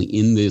Rockefeller family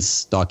in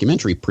this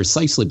documentary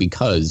precisely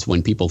because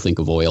when people think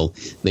of oil,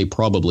 they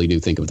probably do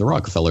think of the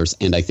Rockefellers,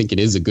 and I think it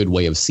is a good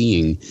way of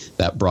seeing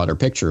that broader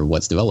picture of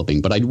what's developing.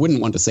 But I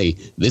wouldn't want to say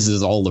this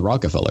is all the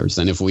Rockefellers,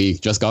 and if we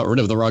just got rid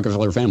of the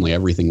Rockefeller family,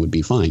 everything would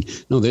be fine.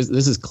 No, this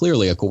is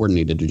clearly a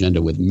coordinated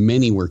agenda with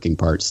many working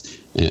parts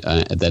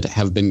that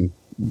have been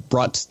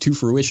brought to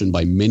fruition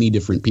by many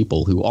different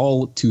people who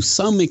all, to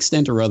some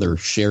extent or other,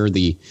 share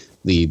the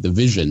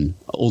vision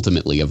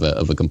ultimately of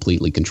a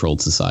completely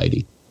controlled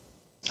society.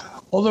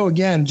 Although,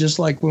 again, just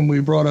like when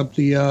we brought up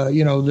the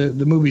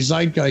movie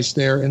Zeitgeist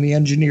there and the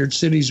engineered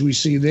cities we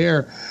see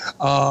there,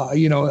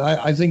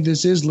 I think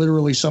this is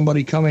literally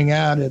somebody coming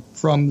at it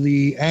from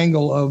the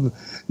angle of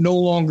no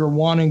longer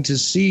wanting to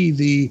see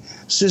the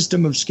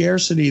system of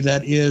scarcity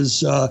that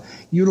is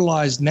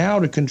utilized now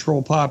to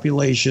control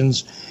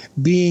populations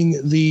being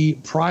the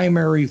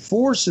primary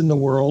force in the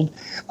world.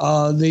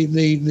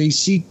 They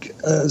seek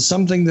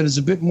something that is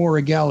a bit more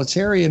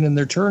egalitarian, and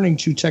they're turning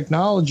to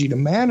technology to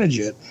manage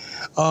it.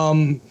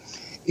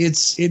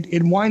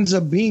 It winds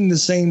up being the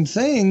same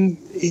thing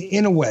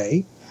in a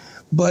way,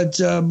 but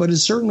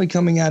is certainly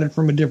coming at it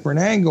from a different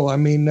angle. I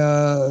mean,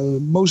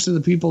 most of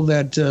the people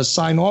that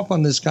sign off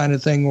on this kind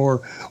of thing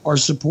or are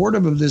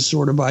supportive of this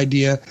sort of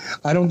idea,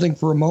 I don't think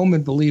for a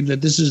moment believe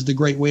that this is the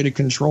great way to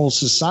control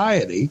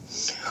society,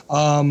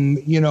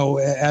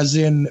 as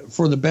in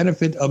for the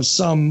benefit of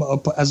some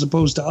as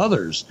opposed to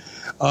others.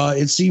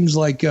 It seems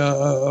like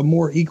a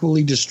more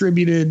equally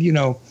distributed,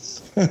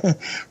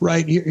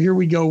 right here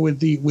we go with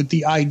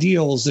the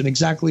ideals and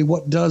exactly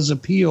what does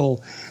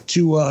appeal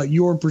to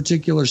your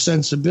particular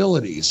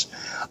sensibilities,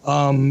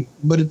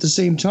 but at the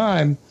same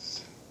time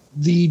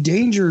the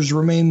dangers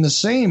remain the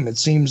same, it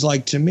seems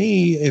like to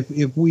me,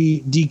 if we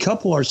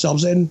decouple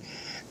ourselves. And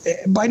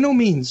by no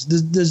means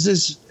does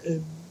this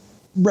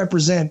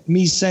represent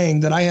me saying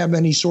that I have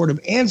any sort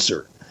of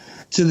answer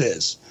to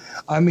this.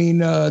 I mean,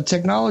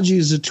 technology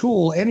is a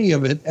tool, any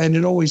of it, and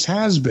it always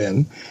has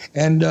been.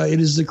 And it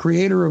is the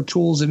creator of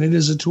tools, and it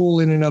is a tool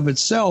in and of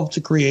itself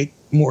to create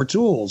more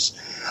tools.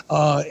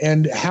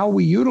 And how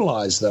we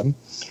utilize them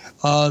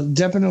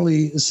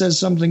definitely says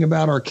something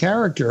about our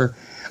character.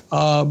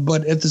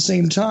 But at the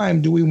same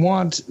time, do we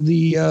want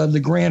the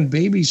grand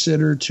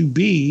babysitter to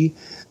be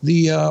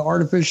the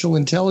artificial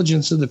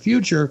intelligence of the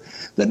future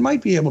that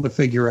might be able to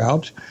figure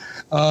out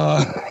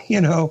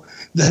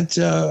that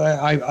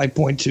I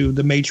point to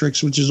the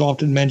Matrix, which is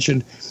often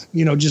mentioned,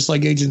 just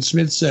like Agent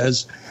Smith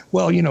says,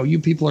 well, you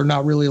people are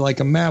not really like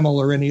a mammal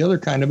or any other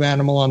kind of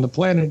animal on the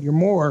planet. You're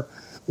more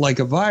like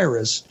a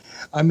virus.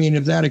 I mean,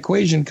 if that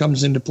equation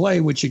comes into play,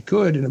 which it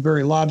could in a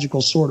very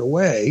logical sort of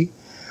way,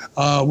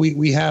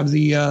 we have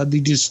the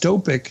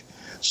dystopic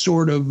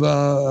sort of,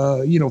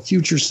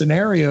 future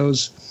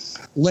scenarios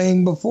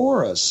laying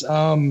before us.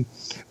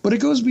 But it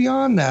goes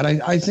beyond that.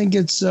 I think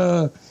it's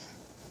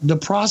the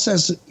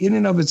process in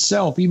and of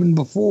itself, even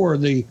before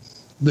the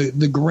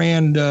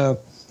grand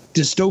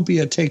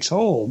dystopia takes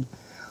hold.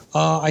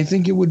 I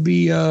think it would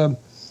be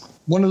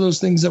one of those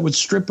things that would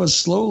strip us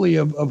slowly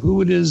of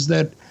who it is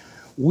that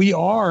we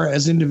are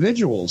as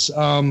individuals.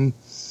 I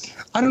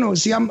don't know.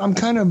 See, I'm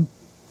kind of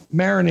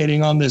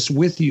marinating on this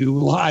with you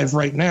live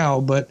right now,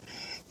 but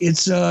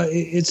it's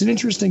an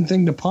interesting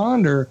thing to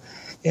ponder,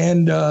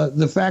 and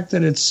the fact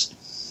that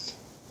it's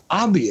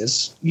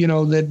obvious,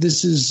 that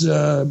this is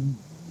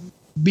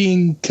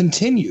being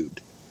continued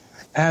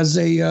as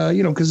a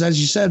because as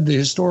you said, the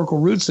historical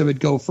roots of it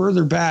go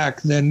further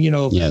back than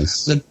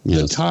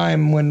the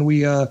time when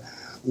we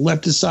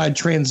left aside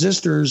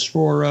transistors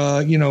for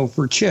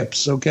for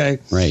chips. Okay,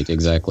 right,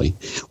 exactly.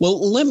 Well,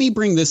 let me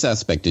bring this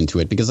aspect into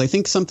it, because I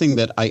think something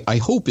that I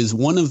hope is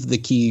one of the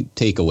key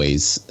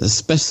takeaways,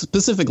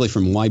 specifically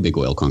from Why Big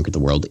Oil Conquered the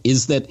World,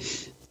 is that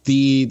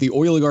the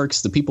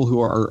oligarchs, the people who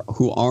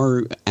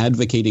are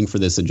advocating for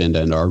this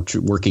agenda and are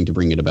working to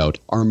bring it about,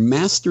 are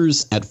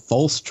masters at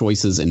false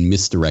choices and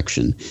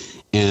misdirection.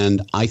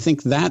 And I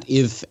think that,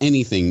 if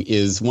anything,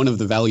 is one of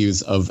the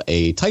values of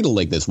a title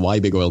like this, Why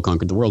Big Oil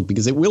Conquered the World,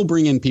 because it will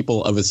bring in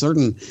people of a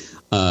certain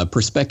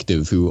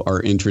perspective who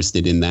are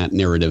interested in that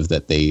narrative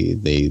that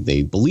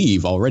they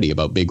believe already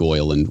about big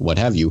oil and what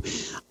have you.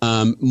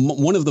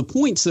 One of the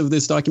points of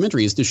this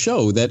documentary is to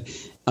show that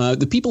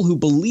the people who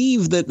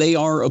believe that they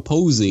are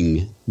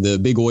opposing the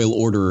big oil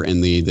order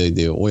and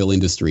the oil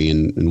industry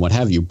and what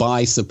have you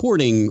by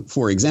supporting,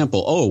 for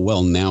example,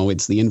 now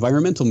it's the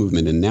environmental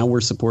movement, and now we're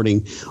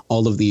supporting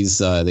all of these,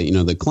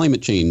 the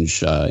climate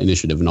change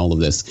initiative and all of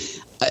this,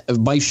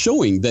 by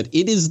showing that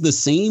it is the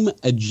same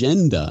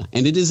agenda,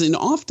 and it is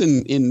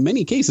often in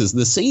many cases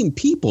the same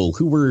people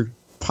who were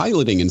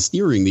piloting and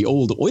steering the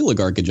old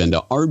oligarch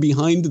agenda are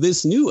behind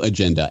this new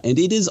agenda. And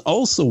it is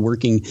also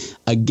working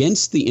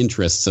against the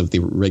interests of the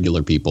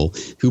regular people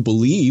who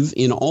believe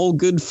in all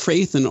good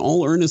faith and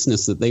all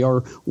earnestness that they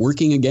are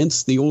working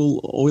against the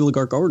old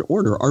oligarch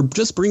order, are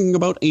just bringing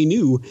about a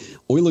new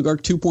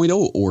oligarch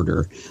 2.0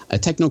 order, a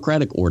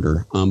technocratic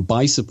order,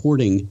 by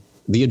supporting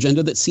the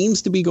agenda that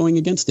seems to be going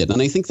against it.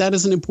 And I think that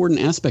is an important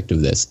aspect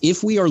of this.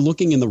 If we are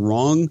looking in the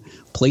wrong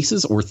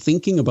places or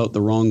thinking about the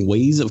wrong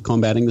ways of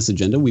combating this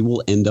agenda, we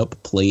will end up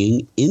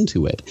playing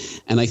into it.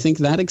 And I think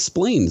that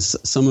explains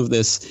some of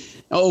this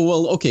Oh,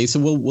 well, okay, so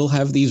we'll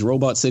have these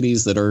robot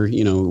cities that are,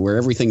 where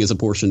everything is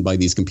apportioned by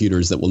these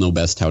computers that will know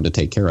best how to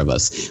take care of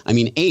us. I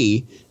mean,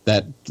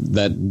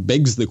 that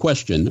begs the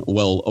question,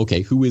 well,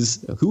 okay, who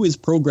is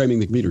programming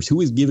the computers?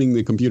 Who is giving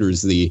the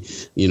computers the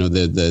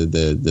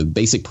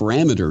basic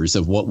parameters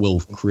of what will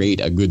create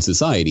a good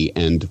society?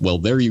 And, well,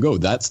 there you go.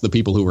 That's the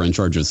people who are in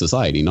charge of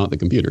society, not the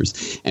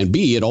computers. And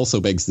B, it also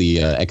begs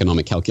the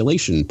economic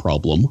calculation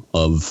problem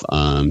of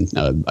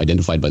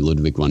identified by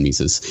Ludwig von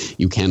Mises.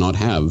 You cannot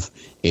have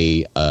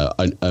a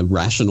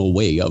rational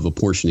way of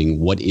apportioning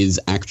what is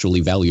actually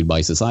valued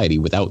by society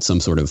without some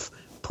sort of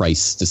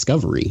price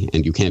discovery,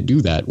 and you can't do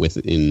that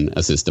within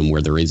a system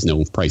where there is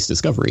no price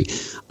discovery.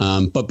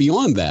 But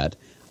beyond that,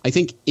 I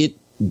think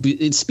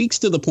it speaks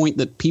to the point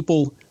that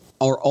people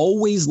are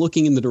always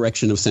looking in the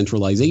direction of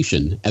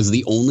centralization as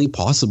the only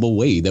possible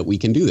way that we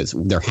can do this.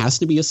 There has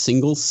to be a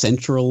single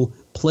central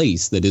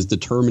place that is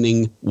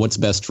determining what's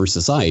best for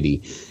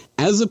society,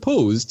 as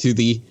opposed to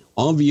the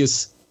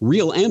obvious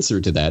real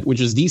answer to that,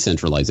 which is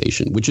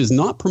decentralization, which is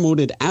not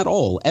promoted at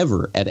all,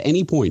 ever, at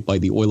any point by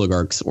the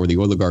oligarchs or the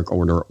oligarch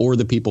order or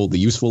the people, the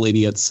useful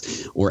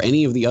idiots, or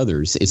any of the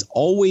others. It's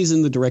always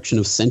in the direction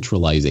of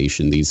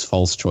centralization, these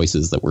false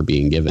choices that we're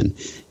being given.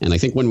 And I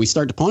think when we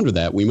start to ponder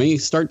that, we may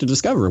start to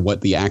discover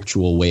what the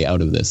actual way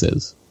out of this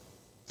is.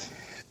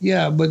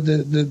 Yeah, but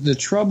the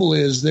trouble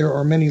is there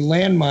are many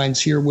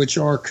landmines here which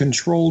are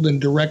controlled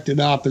and directed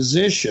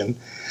opposition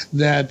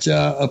that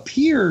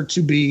appear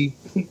to be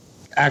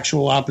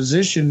actual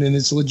opposition in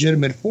its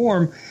legitimate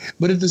form,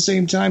 but at the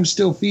same time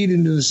still feed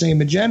into the same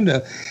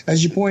agenda.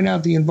 As you point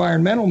out, the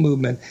environmental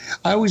movement,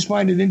 I always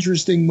find it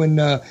interesting when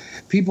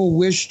people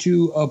wish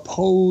to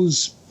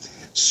oppose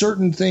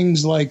certain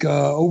things like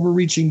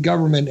overreaching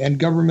government and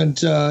government,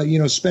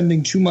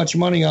 spending too much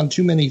money on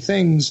too many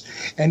things,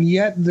 and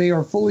yet they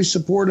are fully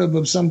supportive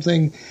of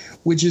something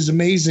which is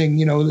amazing.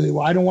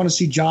 I don't want to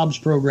see jobs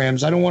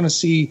programs. I don't want to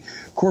see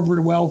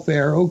corporate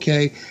welfare.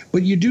 Okay,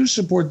 but you do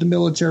support the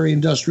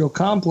military-industrial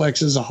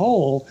complex as a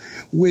whole,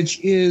 which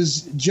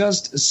is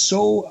just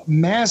so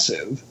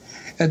massive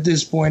at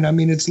this point. I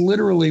mean, it's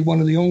literally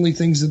one of the only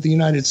things that the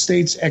United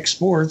States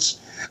exports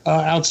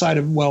outside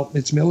of,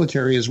 its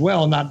military as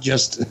well, not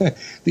just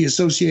the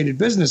associated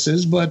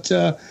businesses, but,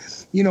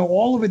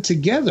 all of it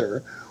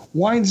together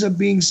winds up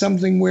being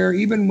something where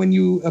even when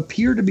you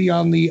appear to be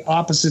on the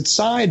opposite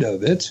side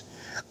of it,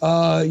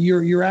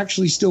 you're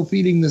actually still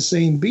feeding the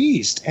same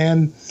beast.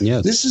 And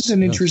yes, this is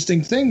an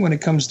interesting thing when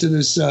it comes to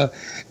this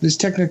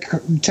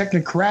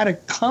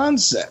technocratic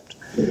concept,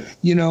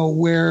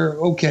 where,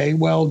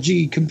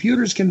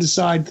 computers can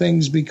decide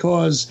things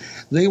because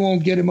they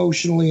won't get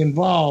emotionally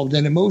involved,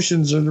 and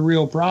emotions are the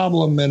real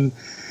problem. And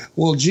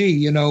what do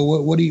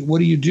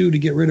you do to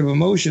get rid of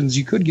emotions?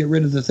 You could get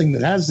rid of the thing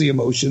that has the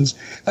emotions.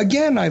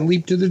 Again, I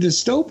leap to the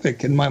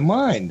dystopic in my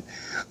mind.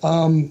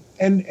 And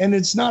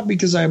it's not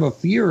because I have a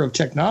fear of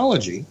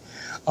technology.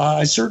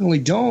 I certainly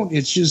don't.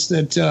 It's just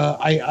that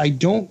I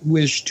don't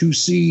wish to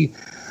see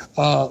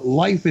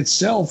life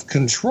itself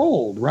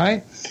controlled,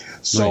 right?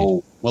 So,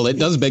 right. Well, it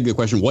does beg the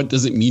question, what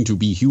does it mean to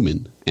be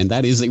human? And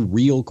that is a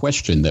real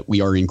question that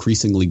we are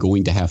increasingly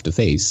going to have to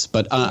face.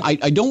 But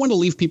I don't want to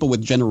leave people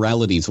with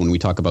generalities when we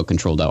talk about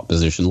controlled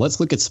opposition. Let's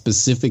look at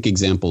specific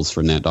examples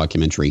from that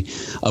documentary.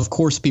 Of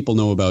course, people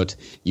know about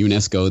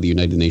UNESCO, the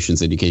United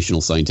Nations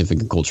Educational, Scientific,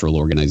 and Cultural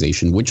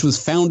Organization, which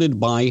was founded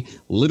by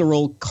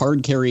literal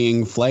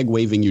card-carrying,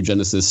 flag-waving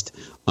eugenicist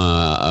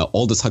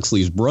Aldous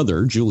Huxley's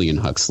brother, Julian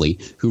Huxley,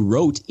 who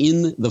wrote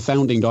in the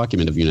founding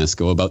document of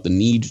UNESCO about the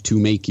need to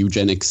make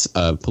eugenics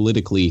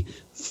politically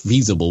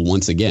feasible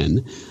once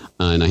again.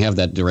 And I have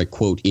that direct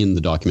quote in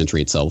the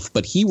documentary itself.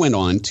 But he went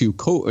on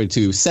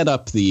to set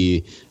up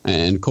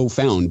and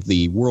co-found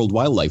the World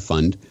Wildlife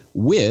Fund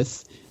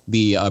with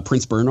the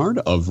Prince Bernhard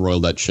of Royal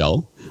Dutch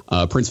Shell,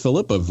 Prince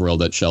Philip of Royal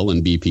Dutch Shell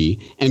and BP,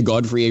 and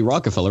Godfrey A.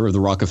 Rockefeller of the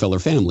Rockefeller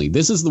family.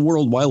 This is the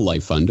World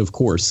Wildlife Fund, of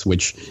course,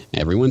 which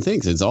everyone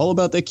thinks it's all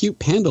about that cute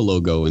panda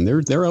logo, and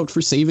they're out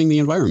for saving the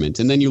environment.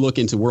 And then you look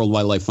into World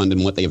Wildlife Fund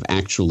and what they have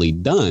actually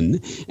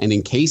done, and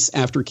in case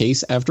after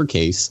case after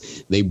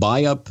case, they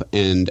buy up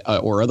and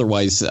or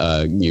otherwise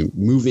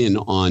move in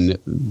on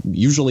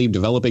usually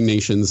developing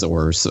nations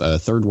or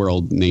third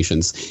world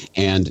nations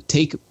and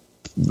take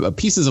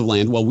pieces of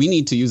land. Well, we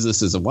need to use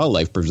this as a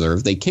wildlife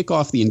preserve. They kick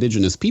off the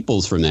indigenous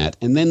peoples from that,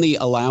 and then they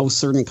allow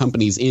certain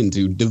companies in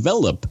to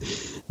develop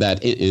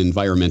that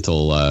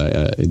environmental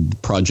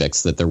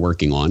projects that they're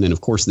working on. And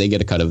of course, they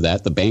get a cut of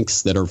that. The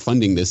banks that are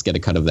funding this get a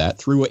cut of that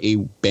through a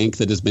bank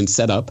that has been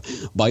set up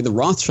by the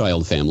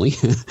Rothschild family.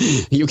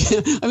 You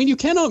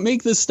cannot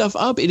make this stuff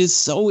up. It is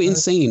so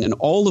insane. And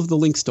all of the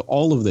links to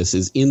all of this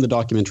is in the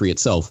documentary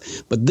itself.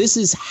 But this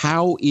is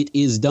how it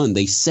is done.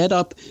 They set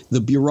up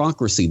the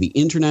bureaucracy, the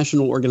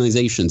international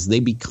organizations.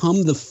 They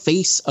become the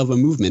face of a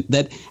movement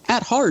that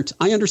at heart,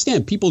 I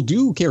understand people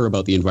do care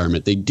about the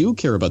environment. They do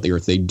care about the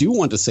earth. They do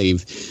want to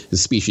save the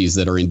species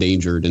that are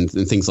endangered and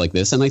things like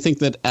this. And I think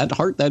that at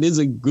heart, that is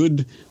a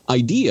good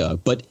idea.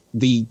 But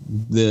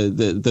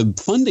the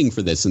funding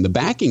for this and the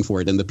backing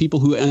for it and the people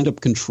who end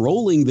up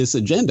controlling this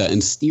agenda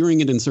and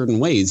steering it in certain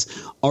ways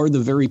are the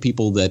very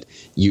people that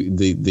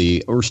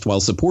the erstwhile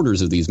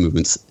supporters of these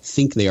movements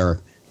think they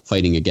are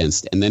fighting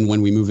against. And then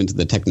when we move into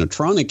the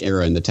technotronic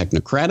era and the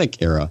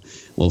technocratic era,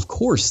 well, of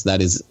course,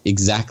 that is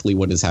exactly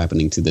what is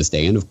happening to this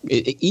day. And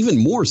even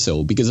more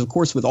so, because, of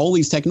course, with all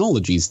these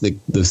technologies, the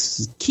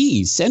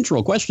key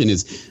central question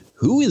is,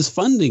 who is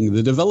funding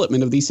the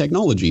development of these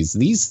technologies?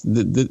 This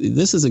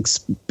is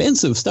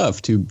expensive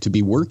stuff to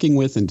be working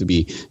with and to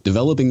be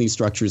developing these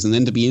structures and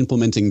then to be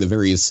implementing the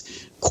various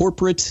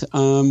corporate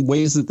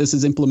ways that this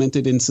is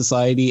implemented in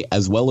society,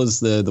 as well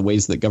as the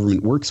ways that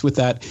government works with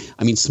that.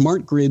 I mean,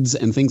 smart grids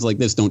and things like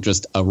this don't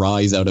just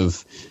arise out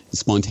of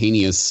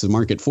spontaneous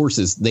market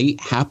forces. They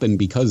happen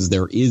because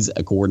there is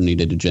a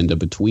coordinated agenda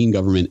between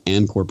government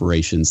and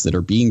corporations that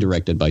are being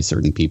directed by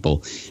certain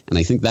people. And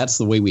I think that's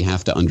the way we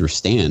have to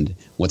understand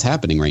what's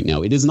happening right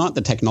now. It is not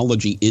the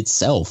technology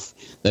itself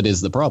that is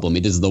the problem.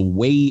 It is the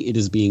way it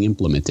is being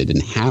implemented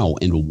and how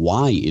and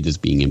why it is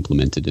being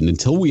implemented. And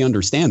until we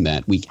understand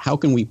that, how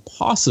can we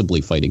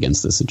possibly fight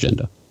against this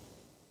agenda?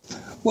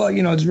 Well,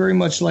 it's very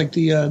much like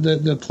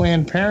the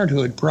Planned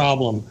Parenthood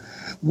problem,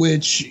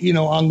 which,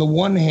 on the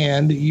one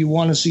hand, you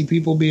want to see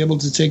people be able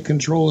to take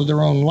control of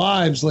their own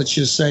lives, let's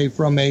just say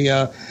from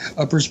a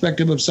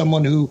perspective of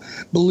someone who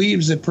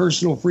believes that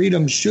personal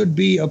freedom should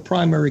be a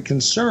primary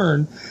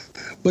concern.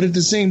 But at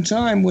the same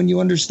time, when you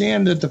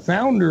understand that the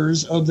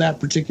founders of that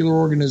particular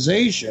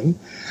organization,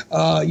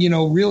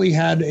 really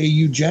had a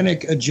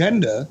eugenic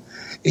agenda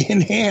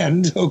in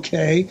hand,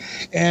 okay,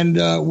 and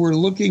we're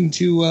looking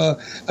to,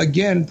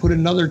 again, put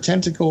another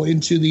tentacle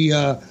into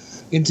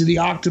the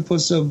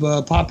octopus of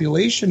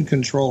population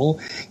control.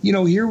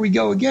 Here we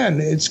go again.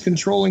 It's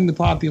controlling the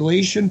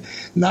population,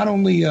 not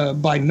only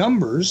by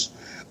numbers,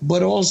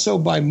 but also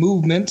by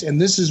movement. And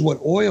this is what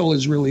oil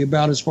is really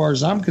about as far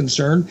as I'm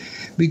concerned,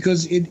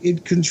 because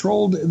it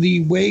controlled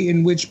the way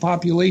in which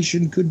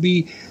population could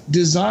be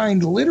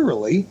designed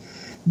literally.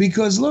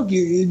 Because, look,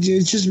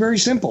 it's just very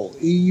simple.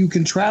 You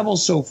can travel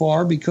so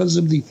far because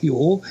of the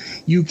fuel.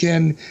 You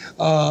can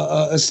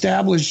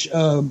establish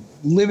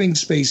living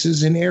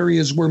spaces in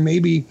areas where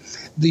maybe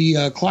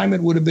the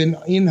climate would have been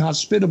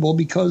inhospitable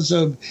because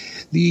of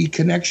the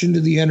connection to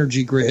the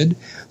energy grid,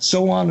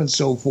 so on and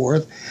so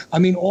forth. I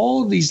mean,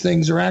 all of these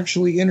things are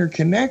actually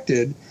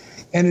interconnected,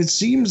 and it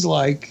seems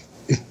like,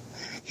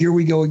 here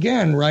we go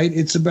again, right?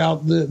 It's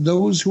about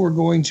those who are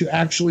going to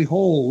actually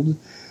hold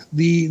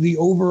the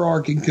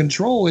overarching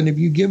control. And if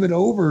you give it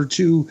over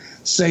to,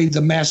 say, the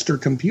master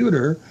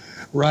computer,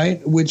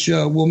 right, which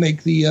will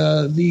make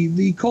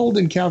the cold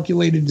and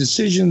calculated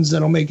decisions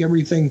that'll make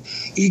everything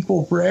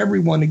equal for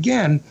everyone,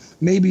 again,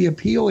 maybe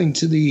appealing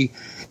to the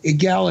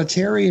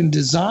egalitarian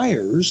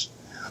desires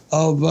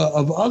of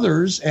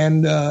others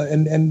and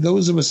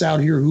those of us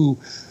out here who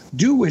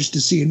do wish to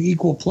see an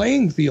equal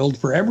playing field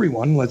for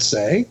everyone, let's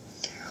say,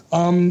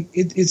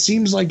 it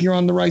seems like you're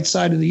on the right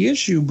side of the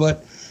issue.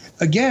 But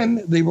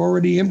again, they've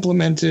already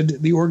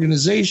implemented the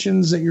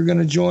organizations that you're going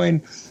to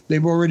join.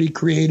 They've already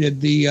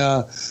created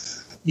the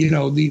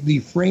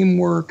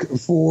framework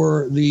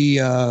for the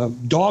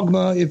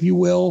dogma, if you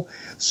will,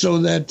 so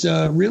that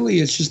really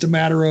it's just a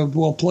matter of,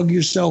 well, plug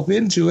yourself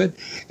into it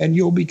and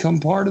you'll become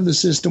part of the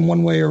system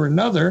one way or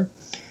another.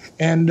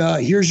 And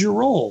here's your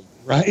role,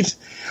 right?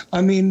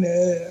 I mean,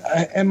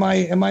 am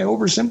I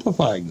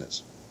oversimplifying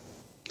this?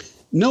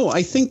 No,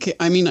 I think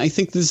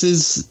this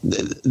is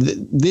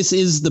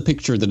the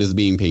picture that is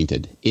being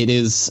painted. It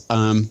is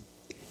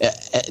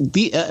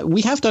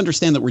we have to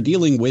understand that we're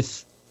dealing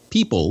with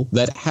people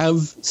that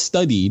have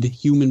studied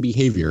human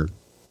behavior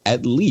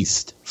at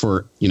least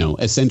for,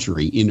 a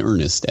century in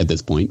earnest at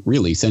this point,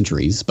 really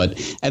centuries. But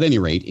at any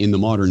rate, in the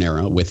modern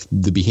era with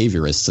the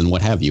behaviorists and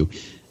what have you,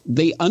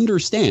 they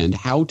understand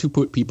how to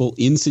put people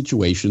in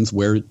situations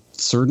where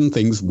certain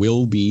things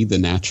will be the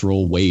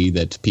natural way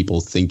that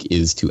people think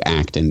is to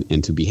act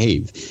and to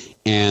behave.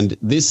 And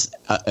this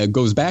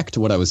goes back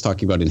to what I was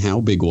talking about in How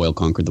Big Oil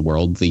Conquered the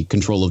World, the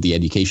control of the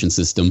education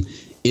system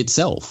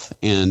itself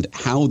and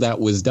how that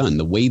was done,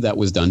 the way that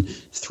was done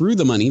through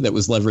the money that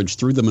was leveraged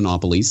through the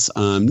monopolies,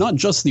 not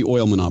just the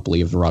oil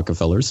monopoly of the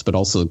Rockefellers, but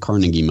also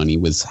Carnegie money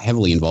was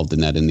heavily involved in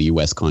that in the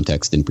U.S.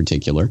 context in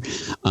particular,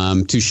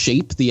 to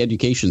shape the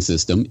education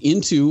system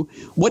into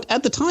what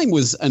at the time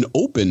was an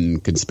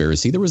open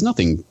conspiracy. There was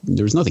nothing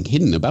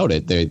hidden about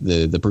it.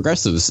 The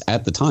progressives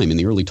at the time in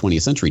the early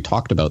 20th century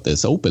talked about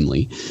this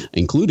openly,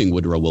 including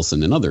Woodrow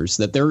Wilson and others,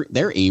 that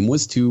their aim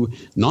was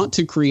not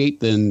to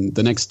create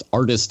the next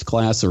artist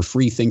class or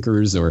free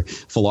thinkers or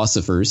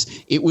philosophers.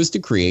 It was to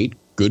create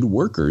good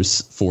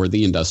workers for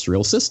the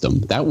industrial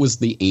system. That was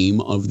the aim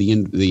of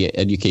the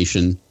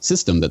education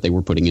system that they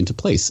were putting into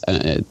place.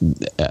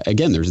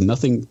 Again, there's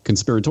nothing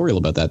conspiratorial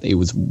about that. It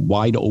was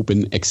wide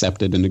open,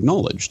 accepted, and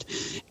acknowledged.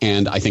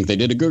 And I think they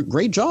did a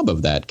great job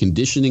of that,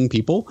 conditioning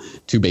people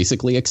to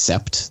basically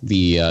accept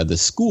the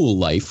school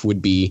life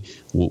would be,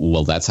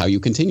 well, that's how you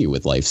continue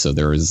with life. So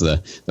there is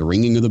the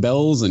ringing of the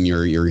bells, and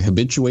you're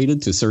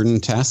habituated to certain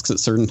tasks at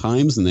certain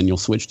times, and then you'll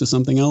switch to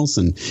something else,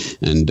 and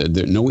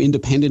no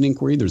independent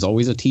inquiry. There's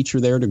always a teacher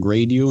there to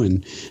grade you,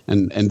 and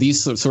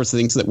these sorts of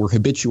things that we're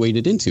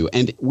habituated into.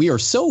 And we are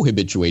so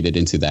habituated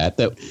into that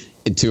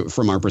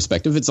from our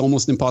perspective, it's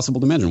almost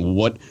impossible to imagine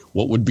what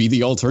would be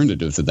the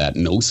alternative to that.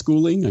 No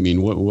schooling? I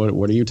mean,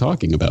 what are you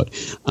talking about?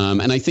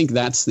 And I think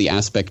that's the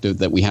aspect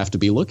that we have to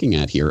be looking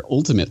at here.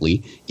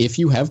 Ultimately, if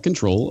you have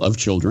control of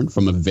children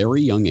from a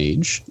very young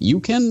age, you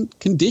can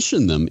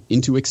condition them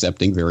into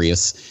accepting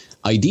various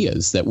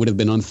ideas that would have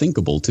been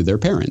unthinkable to their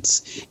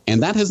parents.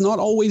 And that has not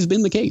always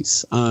been the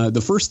case.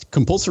 The first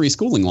compulsory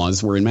schooling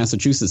laws were in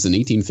Massachusetts in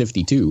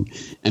 1852.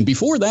 And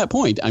before that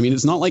point, I mean,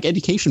 it's not like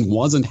education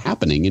wasn't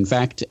happening. In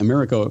fact,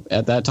 America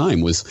at that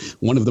time was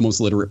one of the most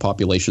literate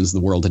populations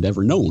the world had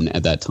ever known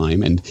at that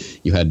time. And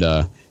you had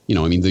the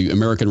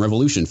American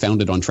Revolution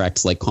founded on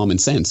tracts like Common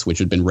Sense, which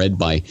had been read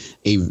by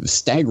a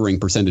staggering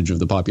percentage of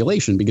the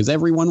population because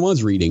everyone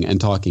was reading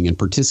and talking and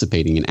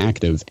participating and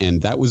active.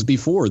 And that was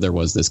before there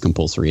was this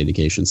compulsory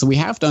education. So we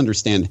have to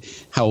understand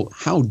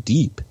how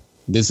deep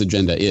this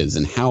agenda is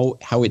and how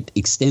it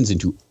extends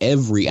into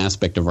every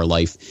aspect of our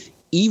life,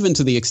 even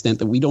to the extent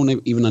that we don't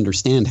even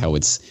understand how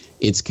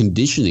it's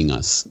conditioning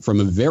us from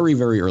a very,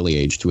 very early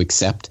age to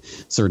accept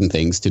certain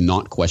things, to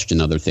not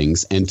question other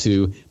things, and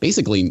to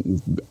basically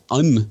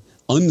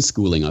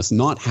unschooling us,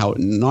 not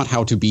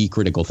how to be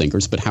critical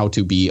thinkers, but how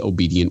to be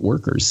obedient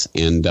workers.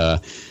 And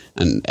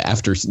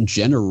after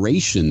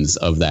generations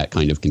of that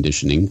kind of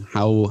conditioning,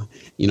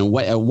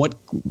 what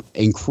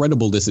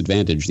incredible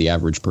disadvantage the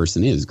average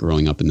person is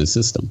growing up in this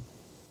system.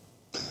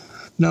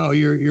 No,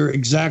 you're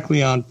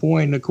exactly on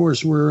point. And of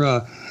course,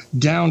 we're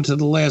down to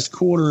the last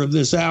quarter of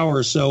this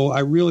hour, so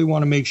I really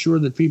want to make sure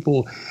that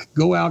people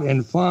go out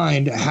and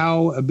find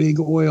how Big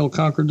Oil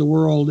conquered the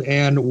world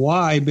and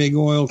why Big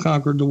Oil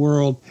conquered the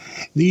world.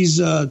 These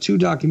two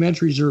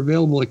documentaries are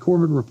available at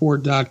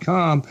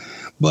CorbettReport.com,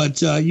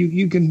 but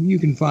you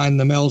can find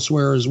them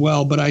elsewhere as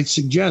well. But I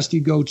suggest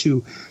you go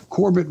to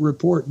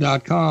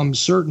CorbettReport.com,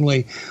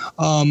 certainly.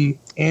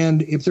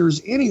 And if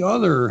there's any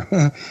other,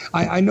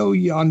 I know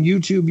on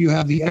YouTube you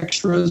have the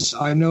extras.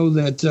 I know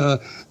that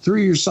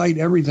through your site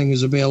everything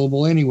is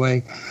available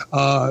anyway.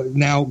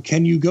 Now,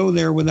 can you go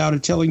there without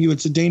it telling you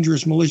it's a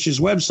dangerous, malicious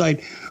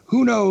website?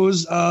 Who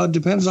knows?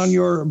 Depends on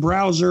your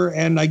browser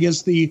and I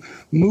guess the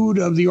mood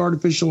of the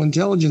artificial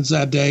intelligence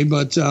that day.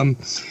 But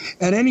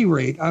at any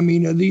rate, I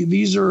mean,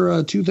 these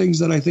are two things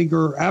that I think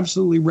are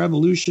absolutely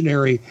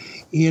revolutionary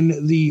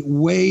in the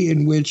way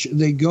in which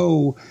they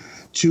go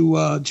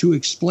to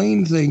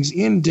explain things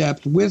in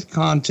depth with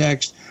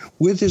context,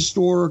 with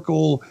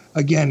historical,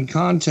 again,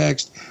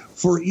 context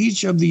for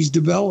each of these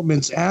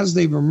developments as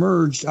they've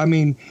emerged. I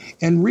mean,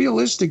 and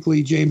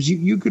realistically, James,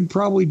 you could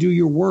probably do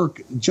your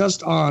work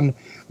just on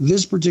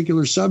this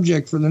particular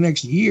subject for the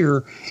next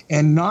year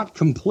and not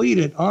complete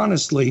it,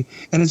 honestly.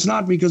 And it's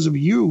not because of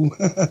you.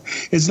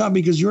 It's not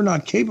because you're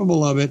not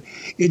capable of it.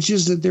 It's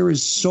just that there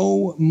is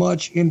so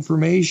much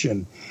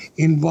information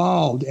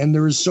involved and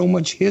there is so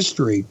much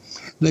history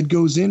that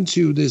goes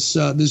into this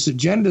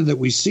agenda that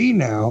we see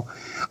now.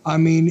 I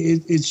mean,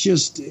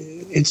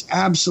 it's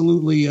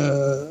absolutely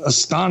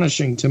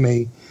astonishing to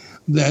me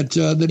that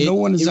no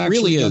one has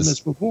actually done this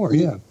before.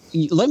 Yeah.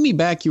 Let me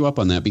back you up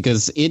on that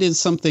because it is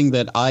something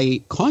that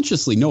I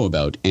consciously know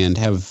about and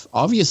have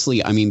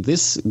obviously, I mean,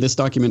 this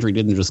documentary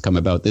didn't just come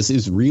about. This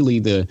is really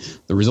the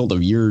result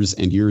of years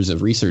and years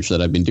of research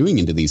that I've been doing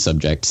into these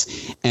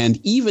subjects. And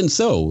even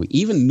so,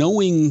 even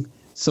knowing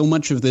so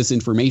much of this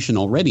information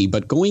already,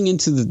 but going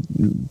into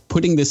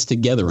putting this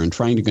together and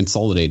trying to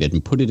consolidate it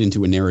and put it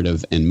into a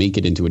narrative and make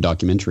it into a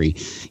documentary,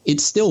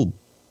 it still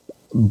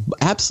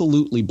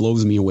absolutely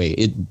blows me away.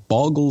 It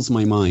boggles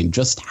my mind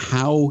just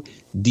how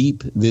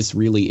deep this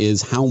really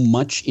is, how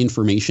much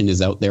information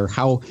is out there,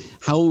 how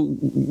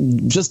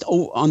just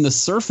on the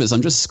surface,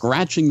 I'm just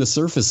scratching the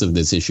surface of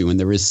this issue, and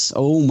there is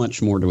so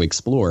much more to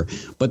explore.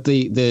 But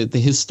the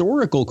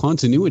historical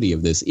continuity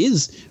of this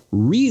is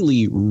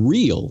really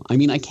real. I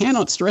mean, I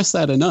cannot stress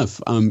that enough,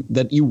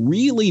 that you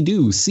really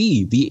do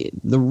see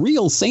the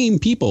real same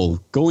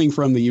people going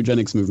from the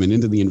eugenics movement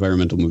into the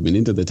environmental movement,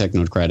 into the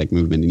technocratic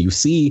movement, and you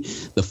see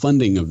the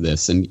funding of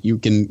this, and you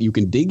can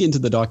dig into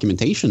the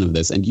documentation of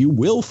this, and you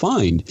will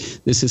find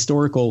this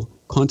historical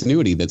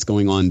continuity that's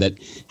going on that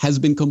has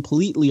been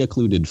completely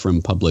occluded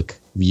from public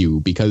view.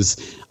 Because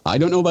I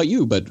don't know about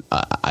you, but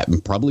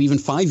probably even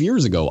 5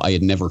 years ago, I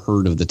had never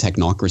heard of the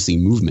technocracy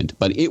movement.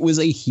 But it was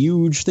a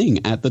huge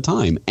thing at the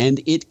time,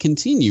 and it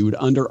continued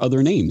under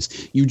other names.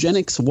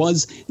 Eugenics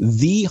was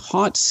the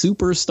hot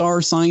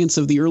superstar science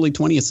of the early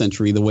 20th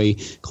century, the way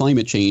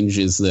climate change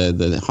is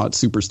the hot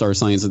superstar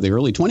science of the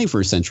early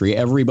 21st century.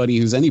 Everybody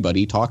who's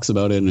anybody talks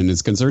about it and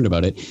is concerned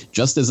about it,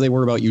 just as they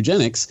were about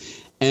eugenics.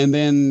 And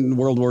then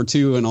World War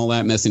II and all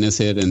that messiness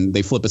hit, and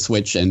they flip a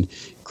switch, and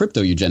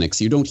crypto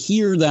eugenics. You don't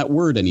hear that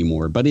word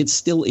anymore, but it's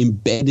still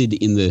embedded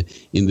in the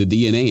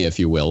DNA, if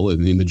you will,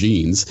 in the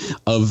genes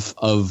of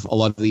a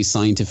lot of these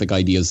scientific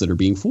ideas that are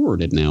being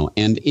forwarded now.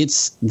 And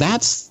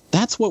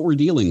that's what we're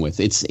dealing with.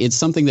 It's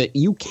something that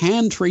you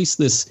can trace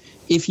this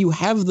if you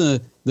have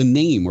the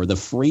name or the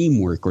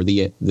framework or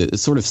the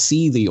sort of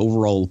see the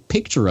overall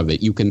picture of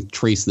it. You can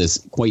trace this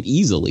quite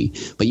easily,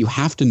 but you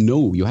have to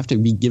know, you have to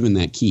be given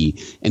that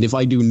key. And if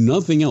I do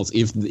nothing else,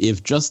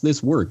 if just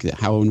this work,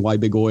 How and Why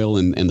Big Oil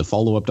and the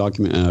follow-up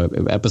document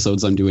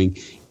episodes I'm doing,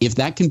 if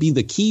that can be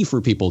the key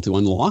for people to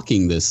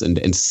unlocking this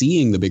and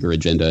seeing the bigger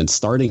agenda and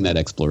starting that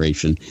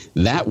exploration,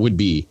 that would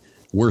be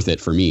worth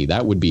it for me.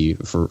 That would be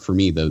for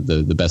me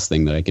the best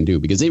thing that I can do,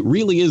 because it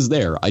really is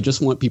there. I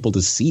just want people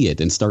to see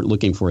it and start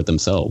looking for it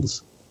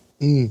themselves.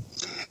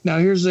 Now,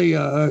 here's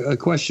a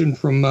question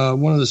from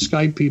one of the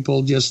Skype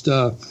people just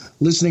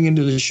listening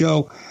into the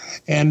show,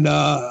 and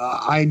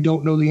I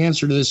don't know the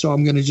answer to this, so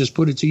I'm going to just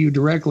put it to you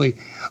directly,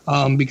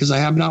 because I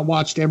have not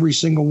watched every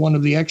single one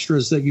of the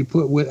extras that you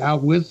put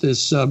out with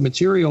this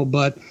material.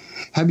 But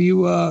have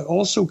you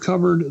also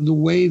covered the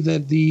way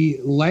that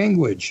the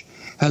language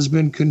has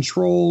been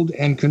controlled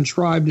and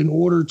contrived in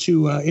order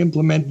to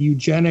implement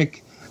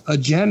eugenic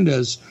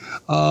agendas?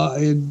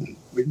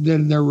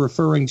 Then they're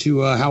referring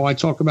to how I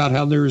talk about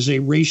how there is a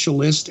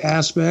racialist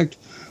aspect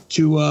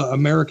to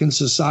American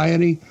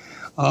society,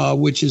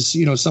 which is,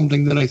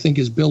 something that I think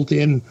is built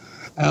in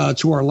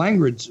to our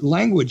language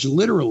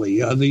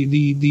literally,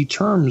 the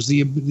terms,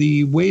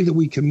 the way that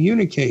we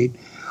communicate.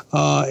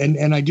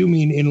 And I do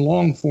mean in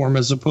long form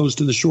as opposed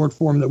to the short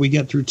form that we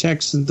get through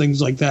text and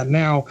things like that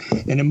now,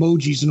 and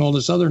emojis and all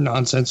this other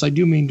nonsense. I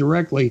do mean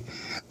directly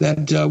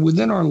that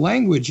within our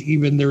language,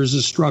 even there is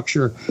a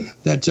structure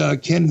that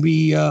can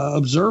be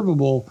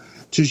observable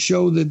to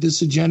show that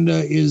this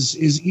agenda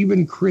is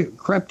even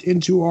crept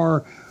into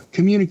our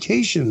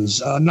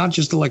communications, not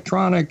just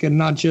electronic and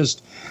not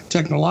just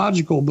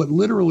technological, but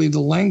literally the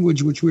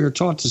language which we are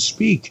taught to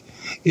speak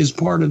is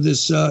part of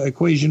this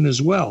equation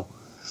as well.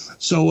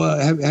 So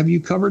have you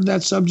covered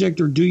that subject,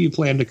 or do you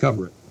plan to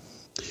cover it?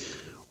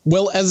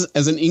 Well, as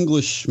an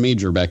English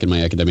major back in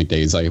my academic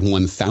days, I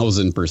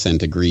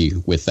 1000% agree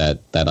with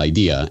that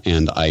idea,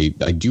 and I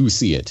do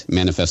see it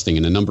manifesting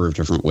in a number of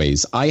different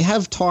ways. I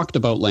have talked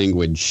about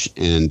language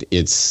and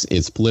its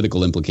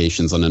political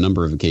implications on a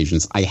number of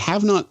occasions. I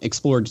have not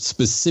explored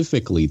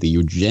specifically the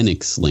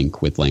eugenics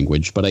link with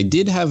language, but I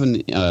did have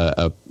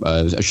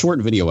a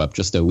short video up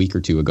just a week or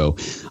two ago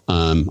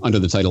under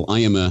the title "I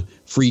am a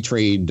free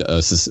trade,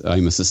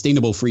 I'm a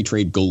sustainable free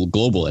trade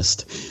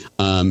globalist."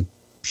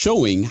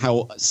 Showing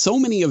how so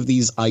many of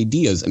these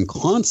ideas and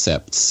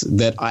concepts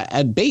that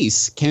at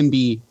base can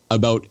be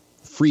about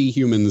free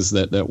humans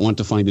that want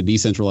to find a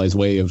decentralized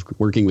way of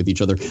working with each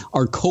other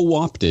are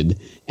co-opted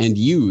and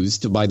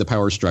used by the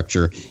power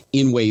structure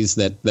in ways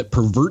that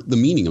pervert the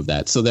meaning of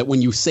that, so that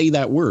when you say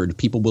that word,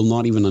 people will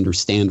not even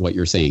understand what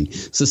you're saying.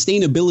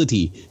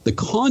 Sustainability, the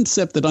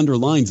concept that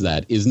underlines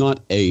that, is not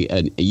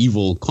an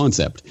evil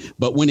concept,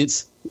 but when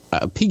it's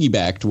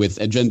piggybacked with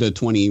Agenda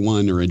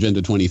 21 or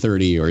Agenda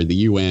 2030 or the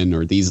UN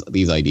or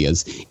these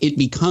ideas, it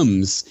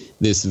becomes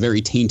this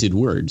very tainted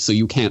word. So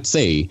you can't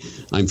say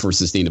I'm for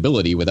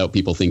sustainability without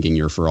people thinking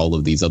you're for all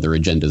of these other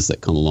agendas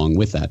that come along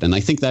with that. And I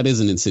think that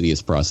is an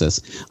insidious process.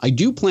 I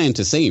do plan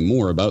to say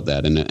more about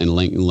that and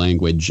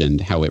language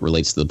and how it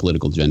relates to the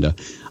political agenda.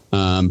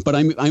 But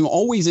I'm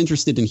always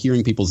interested in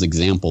hearing people's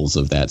examples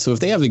of that. So if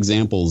they have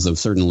examples of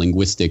certain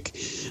linguistic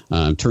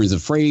turns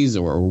of phrase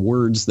or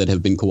words that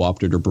have been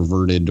co-opted or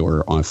perverted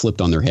or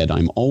flipped on their head,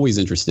 I'm always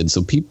interested.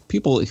 So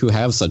people who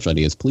have such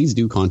ideas, please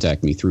do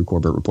contact me through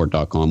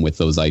CorbettReport.com with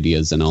those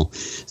ideas, and I'll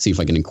see if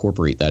I can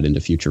incorporate that into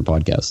future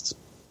podcasts.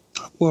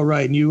 Well,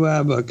 right. And you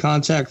have a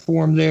contact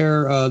form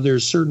there.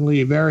 There's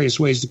certainly various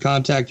ways to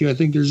contact you. I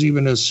think there's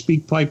even a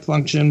speak pipe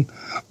function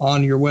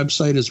on your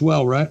website as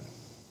well, right?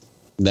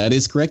 That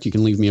is correct. You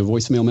can leave me a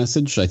voicemail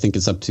message. I think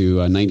it's up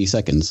to 90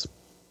 seconds.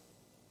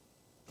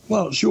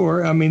 Well,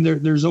 sure. I mean,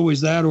 there's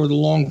always that, or the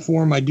long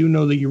form. I do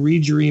know that you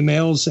read your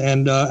emails,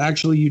 and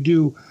actually you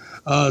do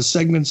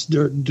segments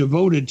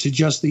devoted to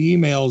just the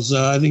emails.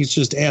 I think it's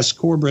just Ask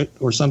Corbett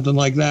or something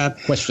like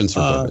that. Questions for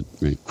Corbett.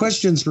 Right.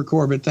 Questions for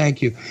Corbett.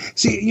 Thank you.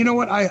 See, you know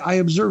what? I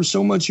observe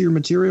so much of your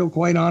material,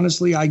 quite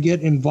honestly. I get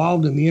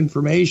involved in the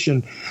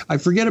information. I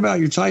forget about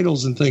your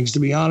titles and things, to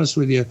be honest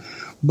with you.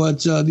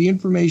 But the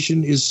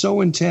information is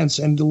so intense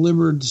and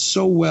delivered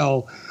so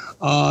well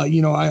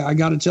I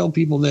got to tell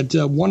people that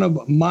one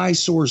of my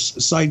source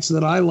sites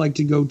that I like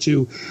to go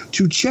to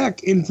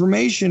check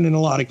information in a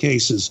lot of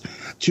cases,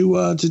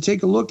 to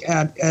take a look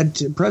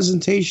at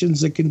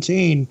presentations that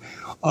contain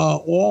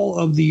all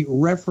of the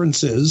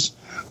references.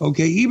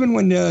 Okay, even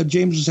when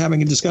James was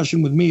having a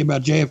discussion with me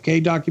about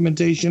JFK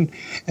documentation,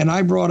 and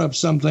I brought up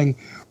something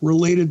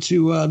related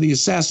to the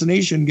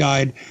assassination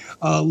guide,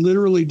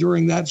 literally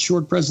during that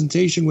short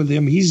presentation with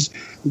him, he's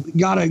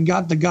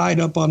got the guide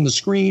up on the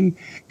screen,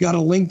 got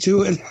a link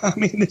to it. I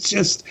mean, it's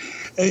just,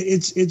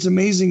 it's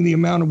amazing the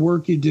amount of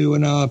work you do,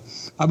 and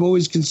I've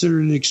always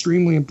considered it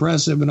extremely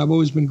impressive, and I've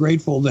always been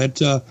grateful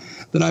that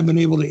I've been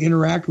able to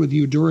interact with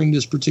you during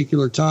this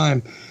particular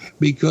time.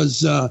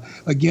 Because,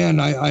 again,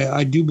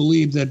 I do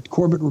believe that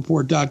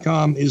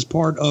CorbettReport.com is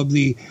part of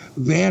the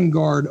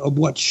vanguard of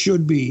what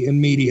should be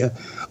in media,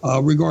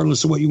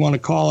 regardless of what you want to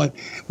call it,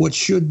 what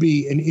should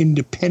be an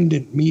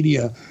independent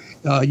media.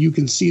 You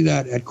can see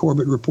that at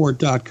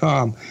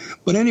CorbettReport.com.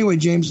 But anyway,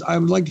 James, I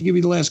would like to give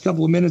you the last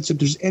couple of minutes if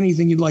there's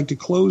anything you'd like to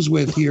close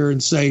with here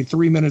and say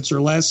 3 minutes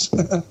or less.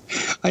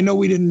 I know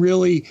we didn't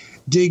really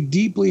dig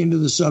deeply into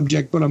the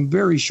subject, but I'm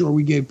very sure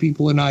we gave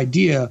people an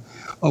idea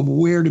of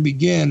where to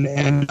begin.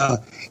 And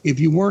if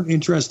you weren't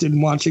interested in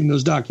watching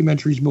those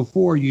documentaries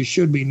before, you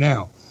should be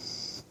now.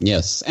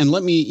 Yes, and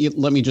let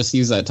me just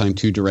use that time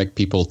to direct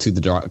people to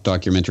the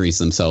documentaries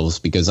themselves,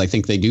 because I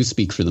think they do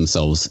speak for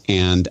themselves.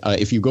 And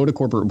if you go to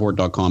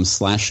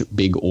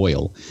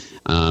CorbettReport.com/bigoil,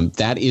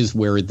 that is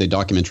where the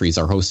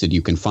documentaries are hosted.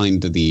 You can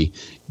find the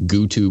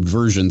GooTube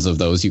versions of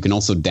those. You can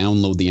also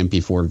download the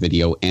MP4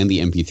 video and the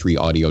MP3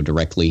 audio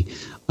directly.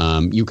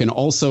 You can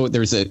also,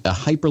 there's a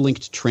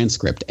hyperlinked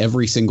transcript,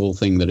 every single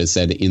thing that is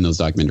said in those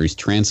documentaries,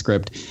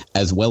 transcript,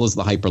 as well as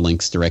the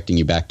hyperlinks directing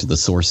you back to the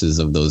sources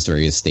of those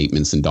various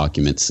statements and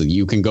documents. So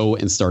you can go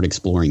and start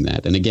exploring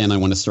that. And again, I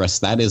want to stress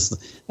that is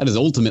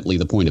ultimately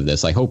the point of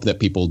this. I hope that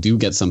people do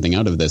get something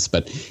out of this,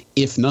 but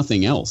if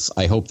nothing else,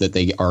 I hope that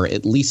they are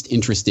at least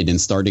interested in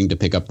starting to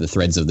pick up the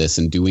threads of this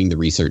and doing the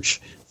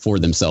research for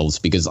themselves,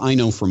 because I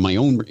know from my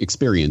own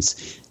experience,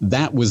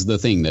 that was the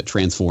thing that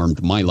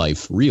transformed my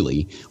life,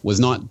 really, was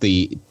not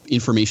the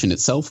information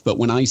itself, but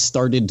when I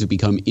started to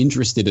become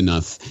interested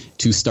enough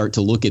to start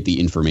to look at the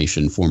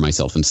information for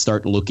myself and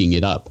start looking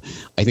it up.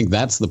 I think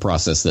that's the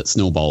process that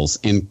snowballs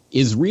and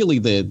is really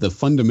the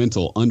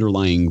fundamental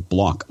underlying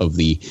block of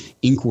the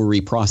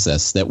inquiry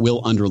process that will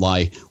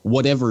underlie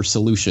whatever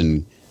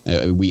solution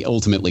we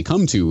ultimately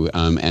come to,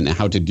 and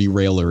how to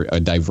derail or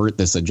divert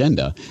this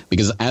agenda.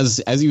 Because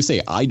as you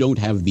say, I don't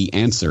have the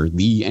answer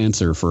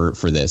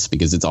for this,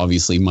 because it's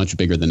obviously much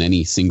bigger than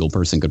any single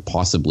person could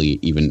possibly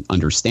even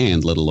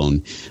understand, let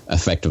alone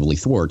effectively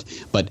thwart.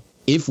 But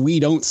if we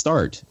don't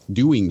start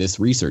doing this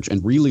research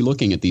and really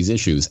looking at these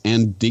issues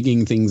and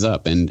digging things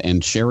up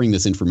and sharing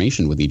this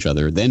information with each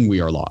other, then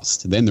we are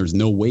lost. Then there's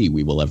no way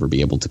we will ever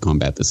be able to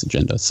combat this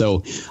agenda.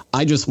 So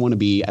I just want to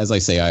be, as I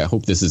say, I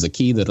hope this is a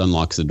key that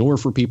unlocks a door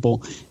for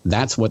people.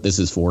 That's what this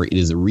is for. It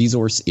is a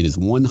resource. It is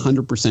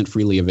 100%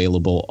 freely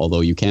available,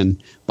 although you can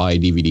buy a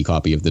DVD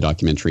copy of the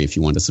documentary if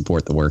you want to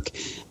support the work.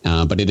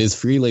 But it is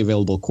freely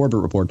available,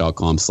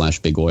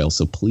 CorbettReport.com/bigoil.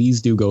 So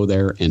please do go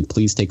there and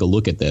please take a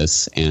look at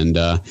this and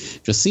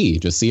just see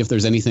if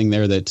there's anything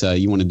there that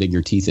you want to dig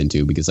your teeth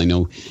into, because I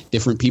know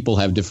different people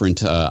have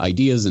different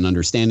ideas and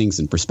understandings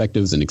and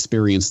perspectives and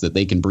experience that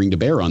they can bring to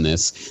bear on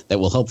this that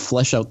will help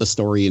flesh out the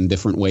story in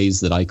different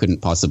ways that I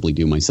couldn't possibly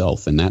do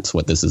myself. And that's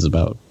what this is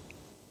about.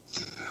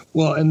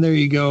 Well, and there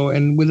you go.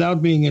 And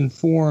without being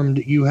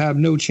informed, you have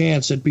no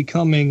chance at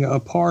becoming a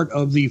part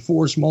of the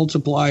force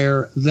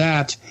multiplier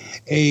that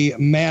a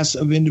mass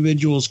of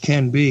individuals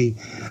can be.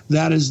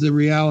 That is the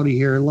reality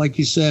here. Like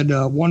you said,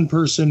 one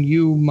person,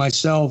 you,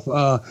 myself,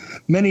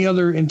 many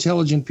other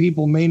intelligent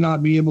people may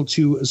not be able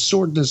to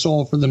sort this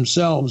all for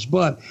themselves.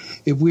 But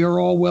if we are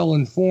all well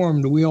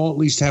informed, we all at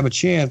least have a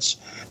chance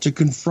to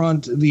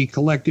confront the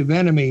collective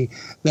enemy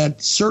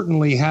that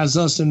certainly has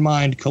us in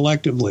mind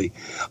collectively.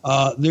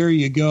 There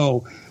you go.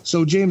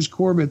 So, James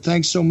Corbett,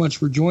 thanks so much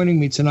for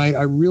joining me tonight.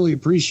 I really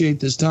appreciate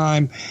this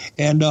time,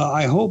 and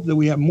I hope that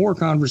we have more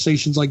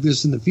conversations like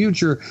this in the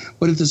future.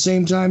 But at the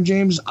same time,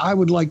 James, I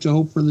would like to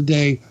hope for the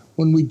day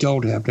when we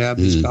don't have to have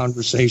these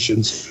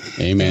conversations.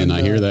 Amen. And,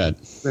 I hear that.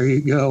 There you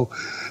go.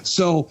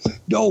 So,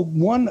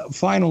 one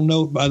final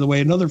note, by the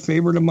way, another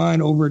favorite of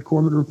mine over at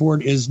Corbett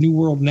Report is New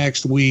World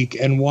Next Week.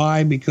 And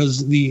why?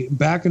 Because the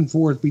back and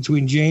forth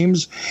between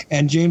James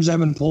and James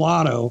Evan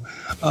Pilato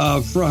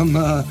from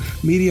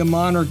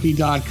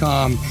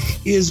MediaMonarchy.com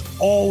is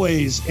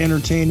always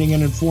entertaining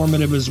and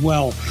informative as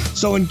well.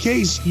 So in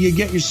case you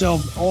get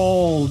yourself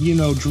all,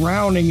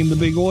 drowning in the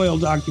big oil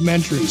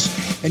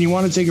documentaries and you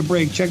want to take a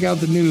break, check out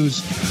the news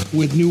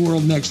with New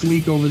World Next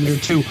Week over there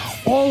too.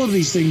 All of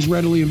these things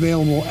readily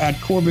available at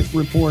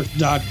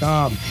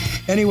CorbettReport.com.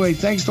 Anyway,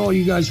 thanks to all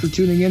you guys for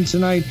tuning in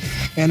tonight.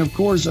 And of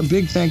course, a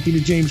big thank you to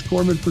James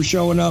Corbett for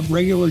showing up,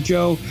 Regular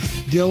Joe,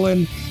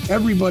 Dylan,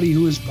 everybody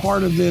who is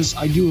part of this.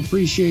 I do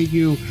appreciate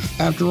you.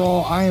 After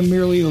all, I am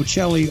merely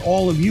Ocelli.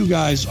 All of you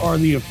guys are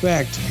the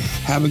effect.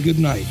 Have a good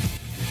night.